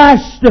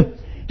Christ,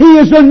 he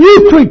is a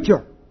new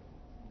creature.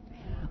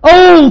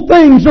 Old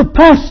things are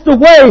passed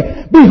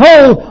away.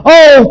 Behold,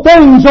 all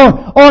things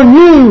are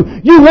new.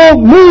 You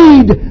won't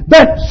need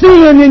that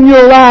sin in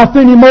your life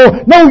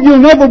anymore. No, you'll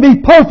never be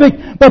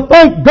perfect. But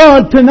thank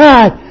God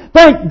tonight,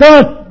 thank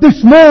God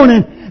this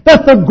morning,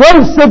 that the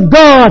grace of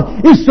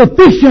God is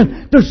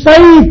sufficient to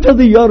save to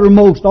the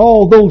uttermost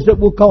all those that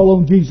will call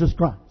on Jesus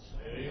Christ.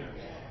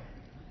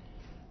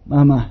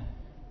 My.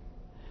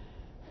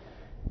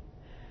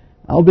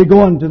 I'll be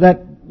going to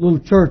that little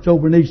church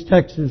over in East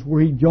Texas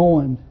where he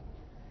joined.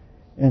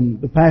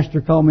 And the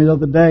pastor called me the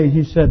other day and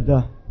he said,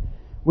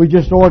 we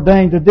just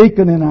ordained a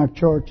deacon in our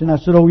church. And I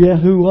said, oh yeah,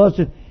 who was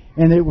it?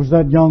 And it was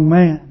that young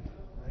man.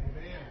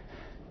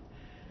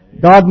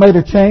 God made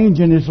a change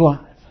in his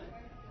life.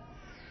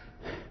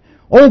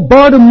 Old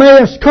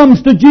Bartimaeus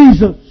comes to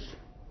Jesus.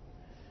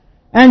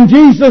 And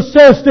Jesus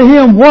says to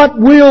him, what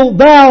wilt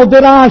thou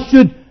that I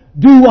should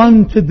do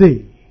unto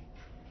thee?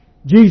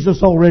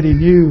 Jesus already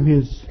knew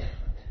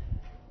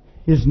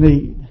his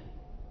need.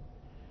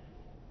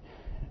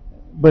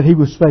 But he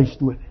was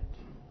faced with it.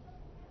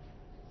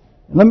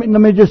 Let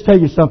me just tell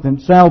you something.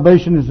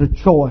 Salvation is a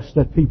choice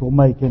that people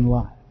make in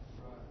life.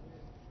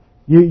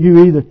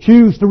 You either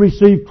choose to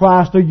receive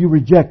Christ or you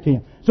reject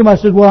Him.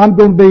 Somebody says, well, I'm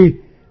going to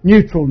be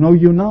neutral. No,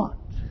 you're not.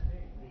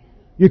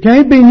 You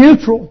can't be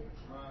neutral.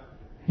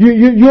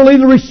 You'll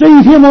either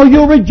receive Him or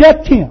you'll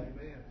reject Him.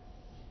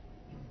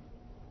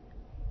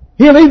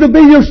 He'll either be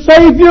your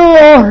Savior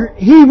or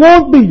He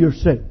won't be your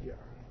Savior.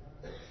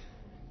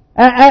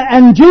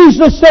 And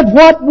Jesus said,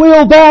 what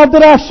wilt thou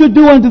that I should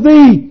do unto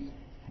thee?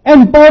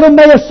 And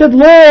Bartimaeus said,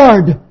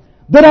 Lord,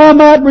 that I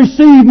might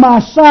receive my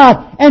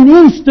sight. And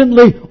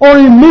instantly or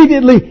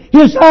immediately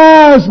his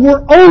eyes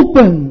were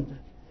opened.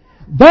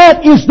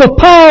 That is the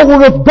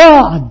power of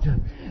God.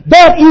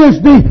 That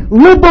is the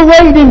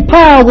liberating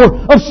power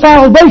of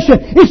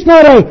salvation. It's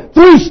not a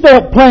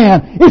 3-step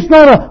plan. It's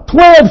not a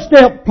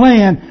 12-step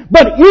plan.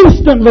 But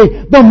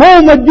instantly, the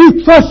moment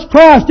you trust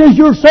Christ as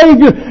your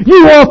Savior,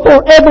 you are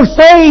forever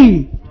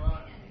saved.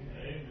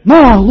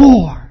 My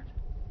Lord.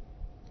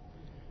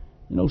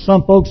 You know,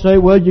 some folks say,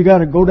 well, you got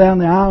to go down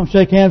the aisle and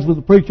shake hands with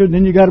the preacher, and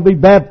then you got to be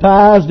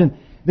baptized, and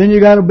then you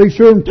got to be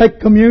sure and take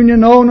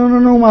communion. No,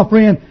 my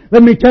friend.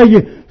 Let me tell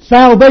you,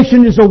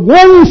 salvation is a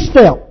one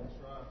step.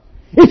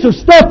 It's a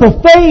step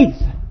of faith.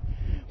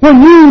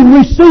 When you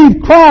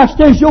receive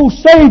Christ as your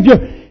Savior,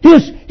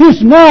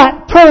 His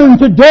night turned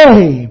to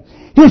day.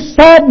 His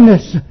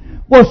sadness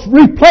was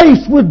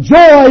replaced with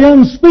joy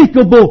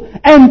unspeakable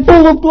and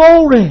full of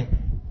glory.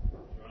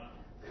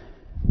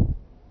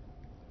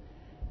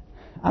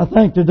 I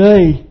think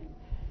today,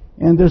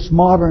 in this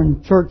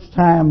modern church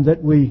time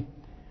that we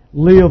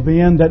live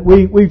in, that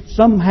we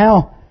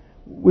somehow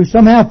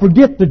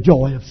forget the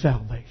joy of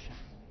salvation.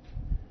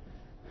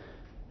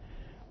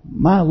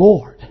 My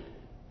Lord.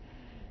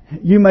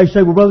 You may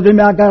say, well, Brother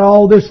Jimmy, I got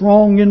all this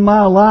wrong in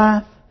my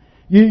life.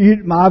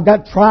 I've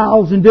got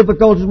trials and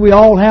difficulties. We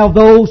all have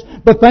those.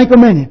 But think a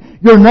minute.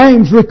 Your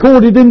name's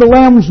recorded in the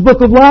Lamb's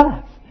Book of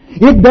Life.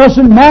 It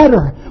doesn't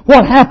matter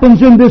what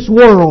happens in this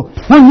world.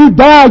 When you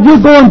die,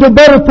 you're going to a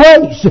better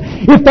place.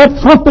 If that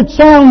trumpet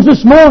sounds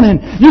this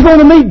morning, you're going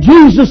to meet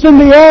Jesus in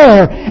the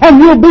air, and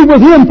you'll be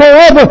with Him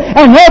forever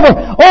and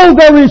ever. Oh,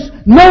 there is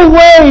no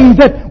way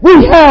that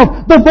we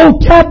have the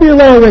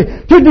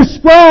vocabulary to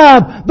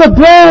describe the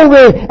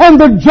glory and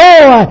the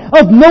joy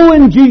of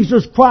knowing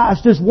Jesus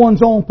Christ as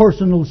one's own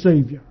personal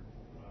Savior.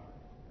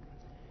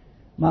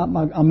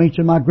 I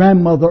mentioned my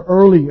grandmother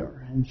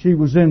earlier, and she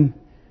was in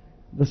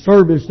the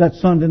service that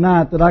Sunday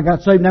night that I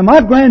got saved. Now,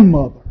 my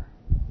grandmother,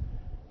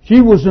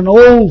 she was an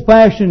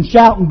old-fashioned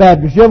shouting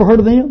Baptist. You ever heard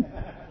of them?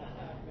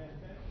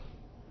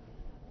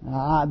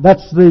 I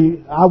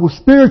was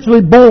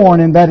spiritually born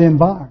in that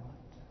environment.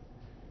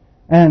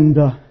 And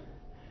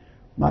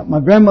my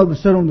grandmother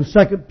sat on the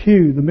second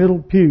pew, the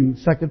middle pew,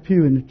 second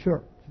pew in the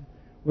church.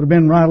 Would have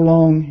been right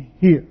along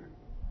here.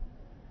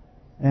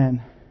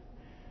 And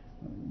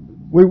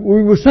we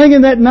were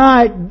singing that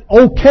night,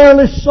 "O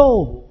careless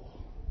soul,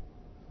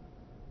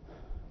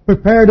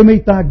 prepare to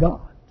meet thy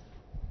God."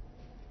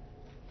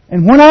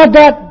 And when I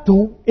got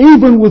to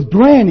even with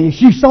Granny,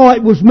 she saw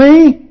it was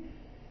me,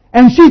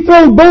 and she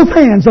threw both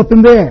hands up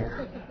in the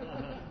air.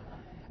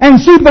 And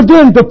she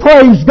began to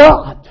praise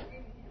God.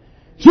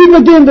 She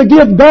began to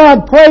give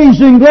God praise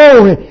and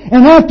glory.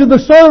 And after the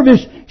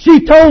service,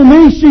 she told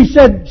me,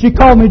 she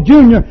called me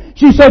Junior.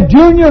 She said,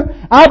 "Junior,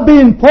 I've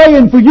been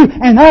praying for you,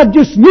 and I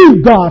just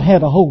knew God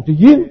had a hold of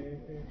you."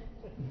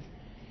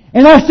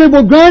 And I said,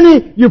 "Well,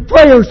 Granny, your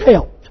prayers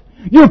helped.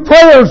 Your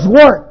prayers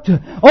worked.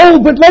 Oh,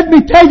 but let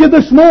me tell you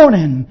this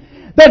morning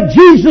that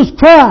Jesus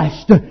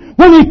Christ,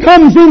 when He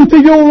comes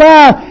into your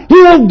life,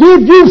 He'll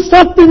give you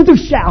something to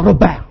shout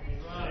about."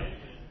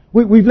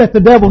 We've let the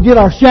devil get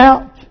our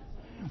shout.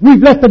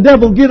 we've let the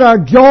devil get our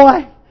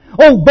joy.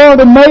 Oh,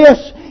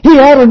 Bartimaeus, he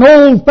had an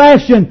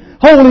old-fashioned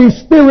Holy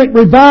Spirit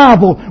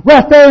revival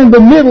right there in the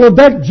middle of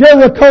that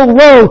Jericho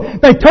road.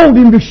 They told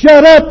him to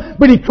shut up,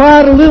 but he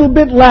cried a little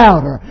bit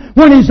louder.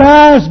 When his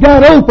eyes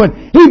got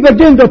open, he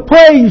began to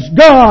praise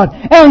God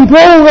and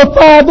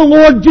glorify the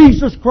Lord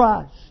Jesus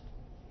Christ.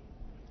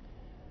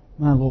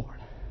 My Lord.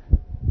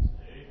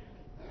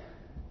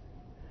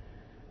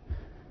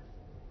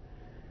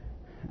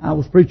 I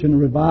was preaching a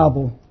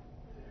revival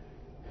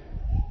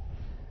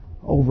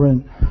over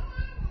in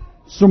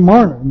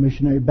Smyrna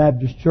Missionary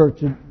Baptist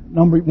Church. And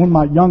one of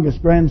my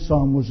youngest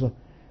grandson was a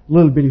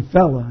little bitty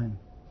fella. And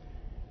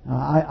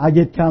I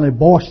get kind of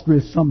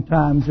boisterous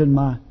sometimes in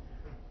my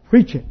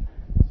preaching.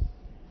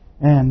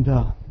 And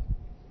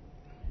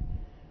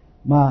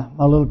my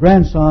little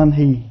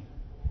grandson,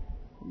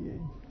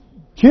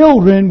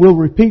 children will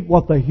repeat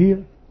what they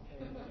hear.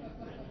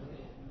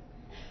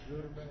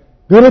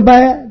 Good or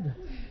bad.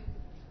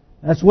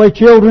 That's the way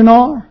children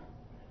are.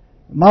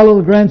 My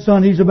little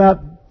grandson, he's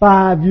about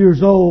 5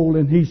 years old,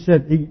 and he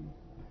said,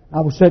 I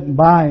was sitting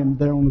by him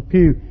there on the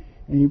pew,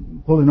 and he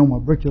pulling on my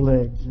britcher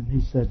legs, and he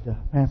said,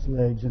 pants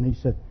legs, and he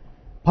said,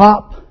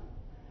 Pop,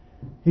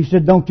 he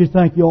said, don't you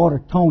think you ought to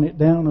tone it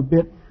down a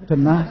bit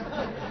tonight?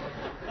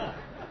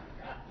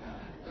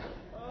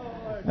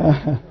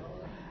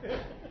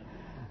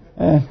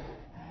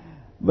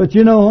 But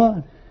you know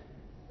what?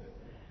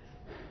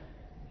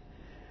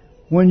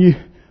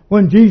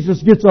 When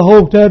Jesus gets a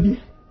hold of you,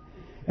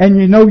 and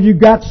you know you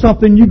got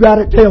something, you got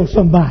to tell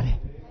somebody.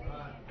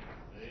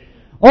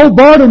 Oh,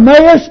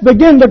 Bartimaeus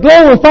began to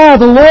glorify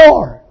the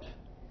Lord.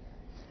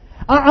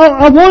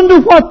 I wonder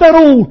what that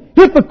old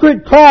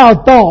hypocrite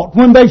crowd thought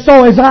when they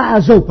saw his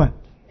eyes open.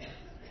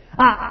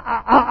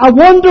 I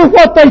wonder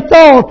what they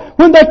thought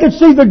when they could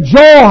see the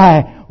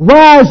joy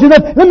rising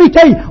up. Let me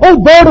tell you,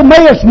 old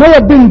Bartimaeus may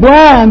have been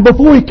blind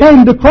before he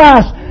came to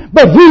Christ,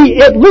 but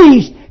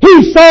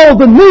he saw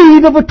the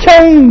need of a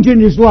change in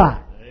his life.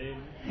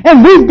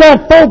 And we've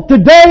got folk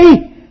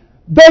today,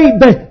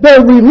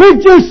 they're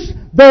religious,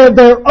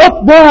 they're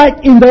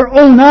upright in their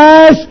own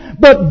eyes,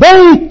 but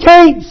they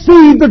can't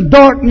see the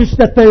darkness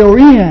that they are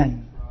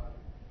in.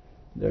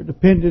 They're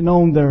dependent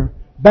on their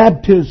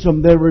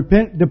baptism, they're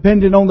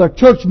dependent on their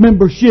church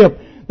membership,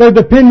 they're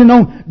dependent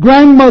on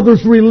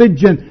grandmother's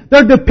religion,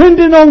 they're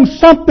dependent on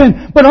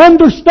something, but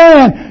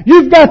understand,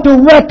 you've got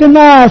to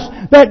recognize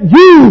that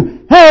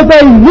you have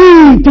a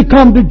need to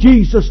come to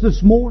Jesus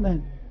this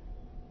morning.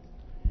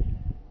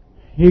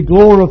 He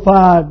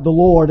glorified the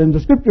Lord. And the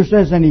Scripture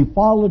says, and he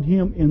followed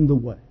him in the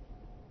way.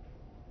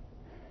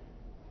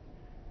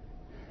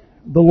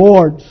 The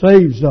Lord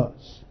saves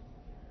us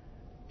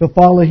to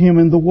follow him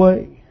in the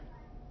way.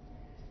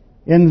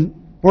 In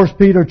 1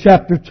 Peter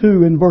chapter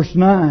 2 and verse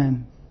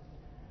 9,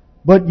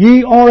 but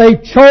ye are a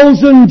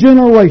chosen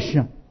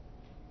generation,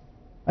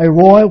 a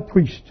royal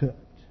priesthood,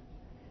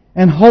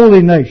 and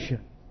holy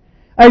nation,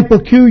 a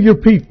peculiar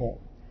people,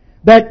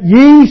 that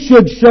ye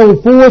should show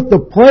forth the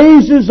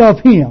praises of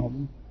him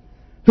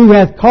who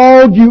hath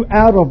called you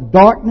out of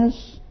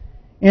darkness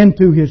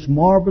into his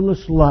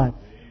marvelous light.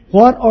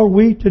 What are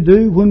we to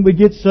do when we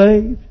get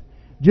saved?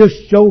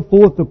 Just show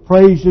forth the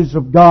praises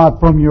of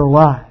God from your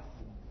life.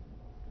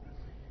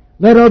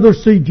 Let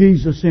others see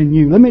Jesus in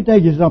you. Let me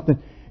tell you something.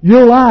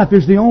 Your life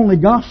is the only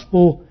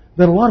gospel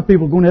that a lot of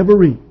people are going to ever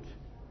read.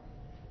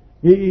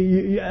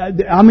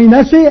 I mean,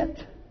 that's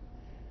it.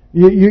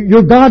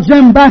 You're God's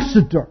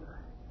ambassador.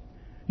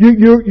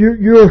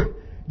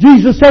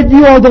 Jesus said,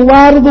 you are the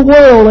light of the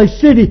world. A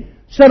city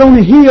set on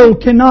a hill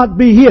cannot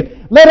be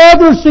hid. Let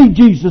others see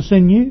Jesus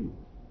in you.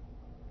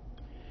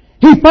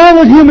 He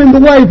followed him in the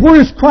way. Where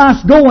is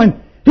Christ going?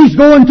 He's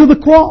going to the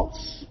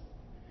cross.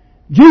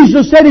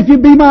 Jesus said, if you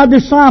be my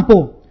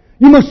disciple,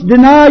 you must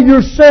deny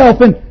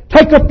yourself and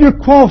take up your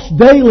cross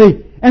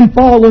daily and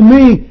follow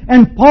me.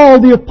 And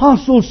Paul the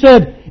Apostle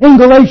said in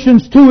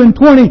Galatians 2 and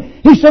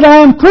 20, he said, I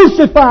am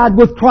crucified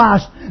with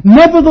Christ.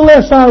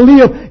 Nevertheless I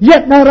live,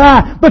 yet not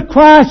I, but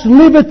Christ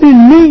liveth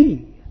in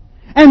me.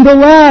 And the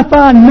life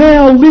I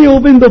now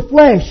live in the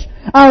flesh,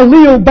 I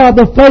live by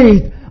the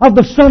faith of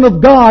the Son of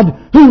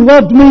God who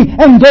loved me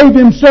and gave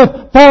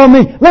himself for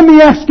me. Let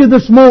me ask you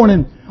this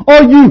morning,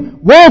 are you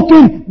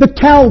walking the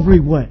Calvary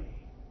way?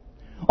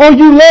 Are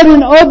you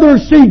letting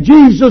others see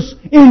Jesus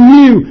in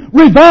you?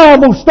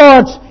 Revival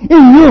starts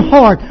in your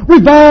heart.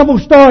 Revival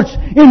starts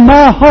in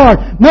my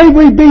heart. May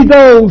we be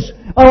those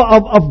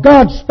of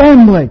God's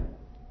family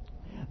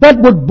that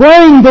would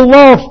bring the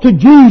lost to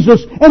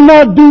Jesus and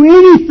not do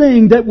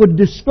anything that would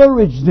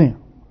discourage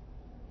them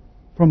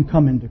from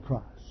coming to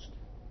Christ.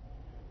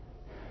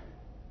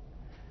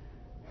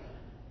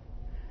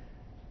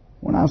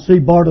 When I see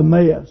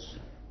Bartimaeus,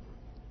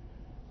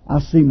 I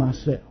see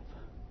myself.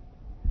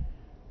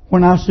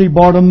 When I see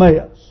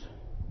Bartimaeus,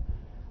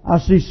 I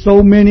see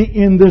so many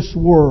in this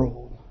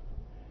world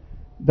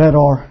that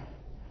are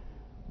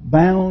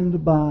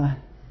bound by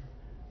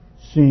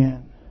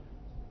sin,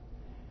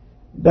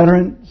 that are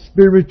in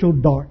spiritual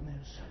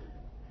darkness.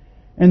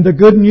 And the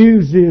good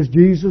news is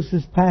Jesus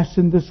is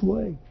passing this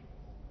way.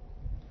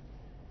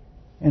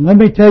 And let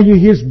me tell you,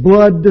 His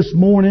blood this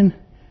morning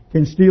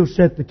can still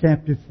set the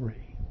captive free.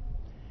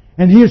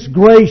 And His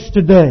grace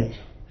today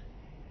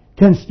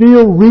can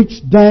still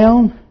reach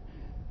down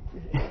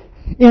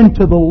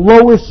into the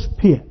lowest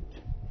pit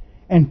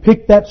and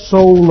pick that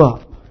soul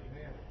up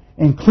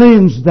and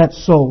cleanse that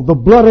soul. The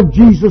blood of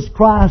Jesus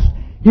Christ,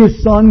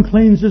 His Son,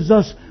 cleanses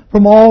us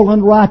from all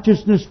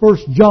unrighteousness.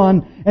 1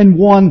 John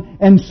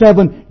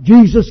 1:7.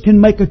 Jesus can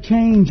make a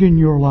change in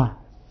your life.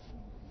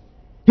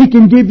 He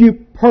can give you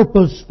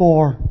purpose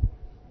for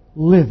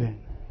living.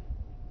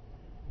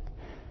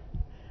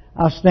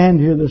 I stand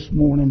here this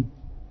morning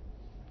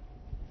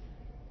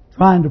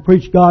trying to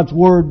preach God's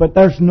Word, but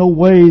there's no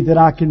way that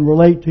I can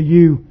relate to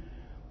you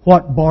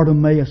what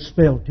Bartimaeus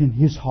felt in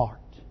his heart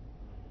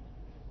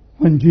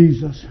when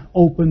Jesus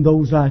opened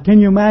those eyes. Can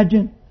you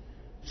imagine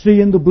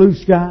seeing the blue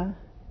sky?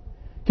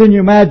 Can you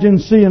imagine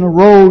seeing a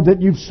road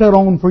that you've sat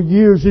on for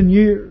years and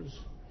years?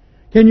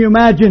 Can you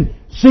imagine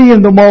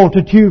seeing the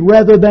multitude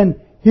rather than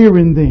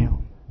hearing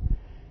them?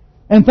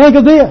 And think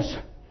of this.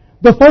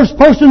 The first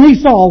person he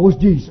saw was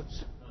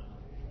Jesus.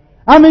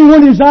 I mean,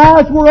 when his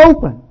eyes were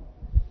open,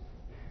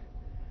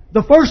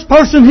 the first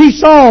person he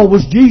saw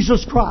was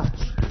Jesus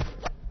Christ,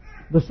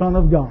 the Son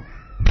of God.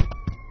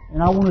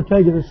 And I want to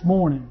tell you this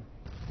morning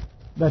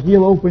that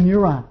He'll open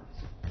your eyes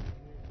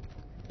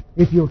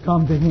if you'll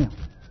come to Him.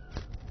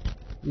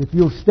 If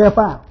you'll step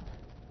out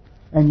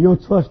and you'll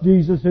trust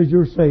Jesus as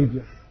your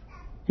Savior,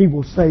 He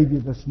will save you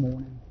this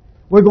morning.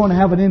 We're going to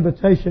have an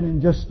invitation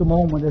in just a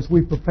moment as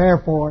we prepare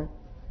for it.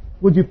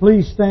 Would you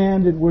please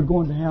stand, and we're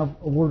going to have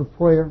a word of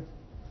prayer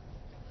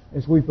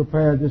as we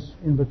prepare this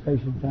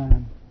invitation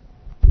time.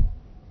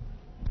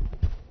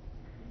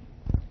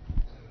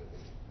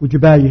 Would you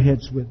bow your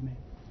heads with me?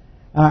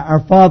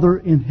 Our Father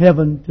in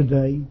heaven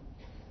today,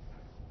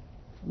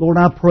 Lord,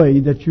 I pray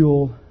that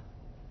You'll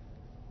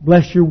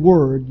bless Your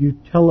Word. You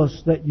tell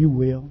us that You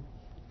will.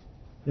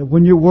 That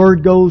when Your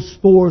Word goes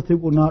forth,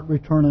 it will not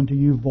return unto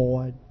You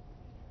void.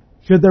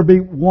 Should there be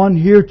one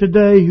here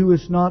today who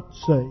is not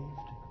saved,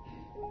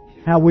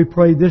 how we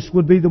pray this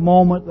would be the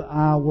moment, the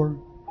hour,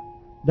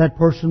 that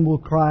person will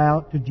cry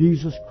out to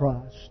Jesus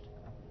Christ.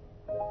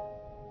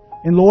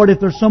 And Lord, if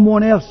there's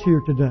someone else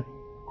here today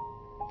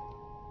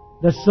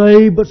that's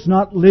saved but's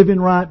not living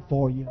right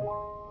for You,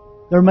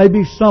 there may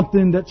be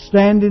something that's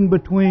standing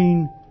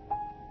between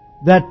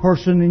that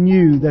person and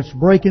You that's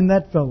breaking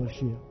that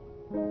fellowship.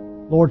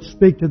 Lord,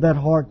 speak to that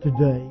heart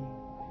today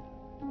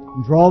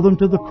and draw them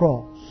to the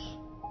cross.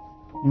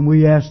 And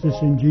we ask this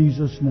in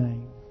Jesus'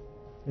 name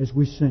as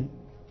we sing.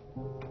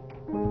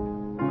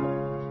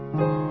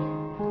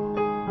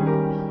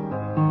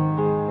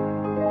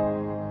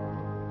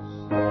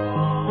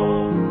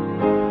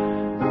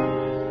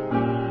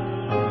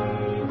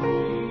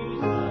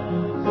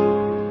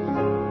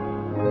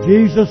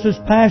 Jesus is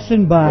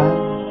passing by,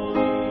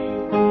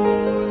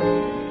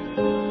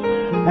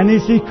 and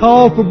as He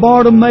called for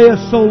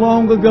Bartimaeus so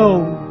long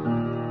ago,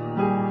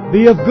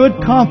 be of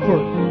good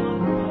comfort.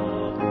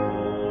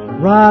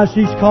 Rise,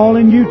 He's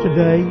calling you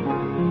today.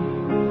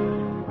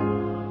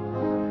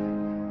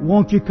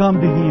 Won't you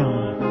come to Him?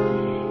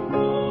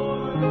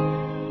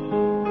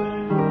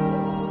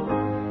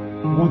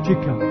 Won't you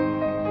come?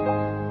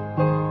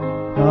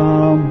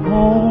 Come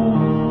home.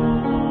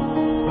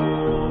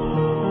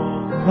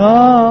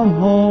 Come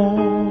home.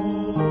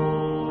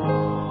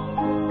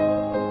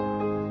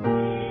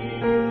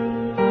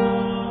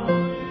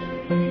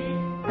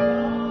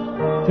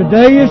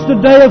 Today is the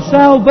day of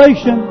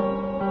salvation.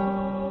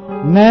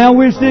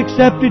 Now is the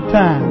accepted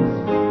time.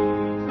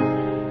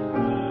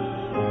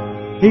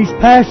 He's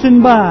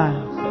passing by,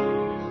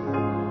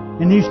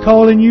 and He's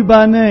calling you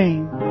by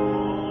name.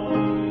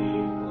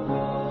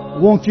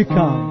 Won't you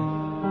come?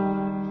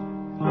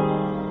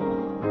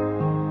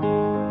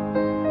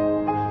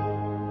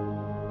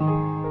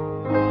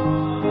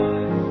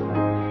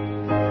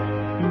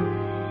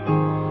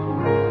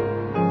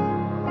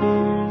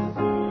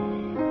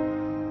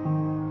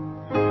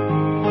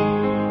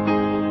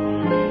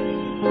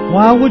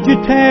 Why would you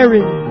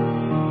tarry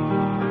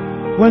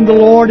when the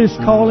Lord is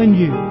calling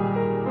you?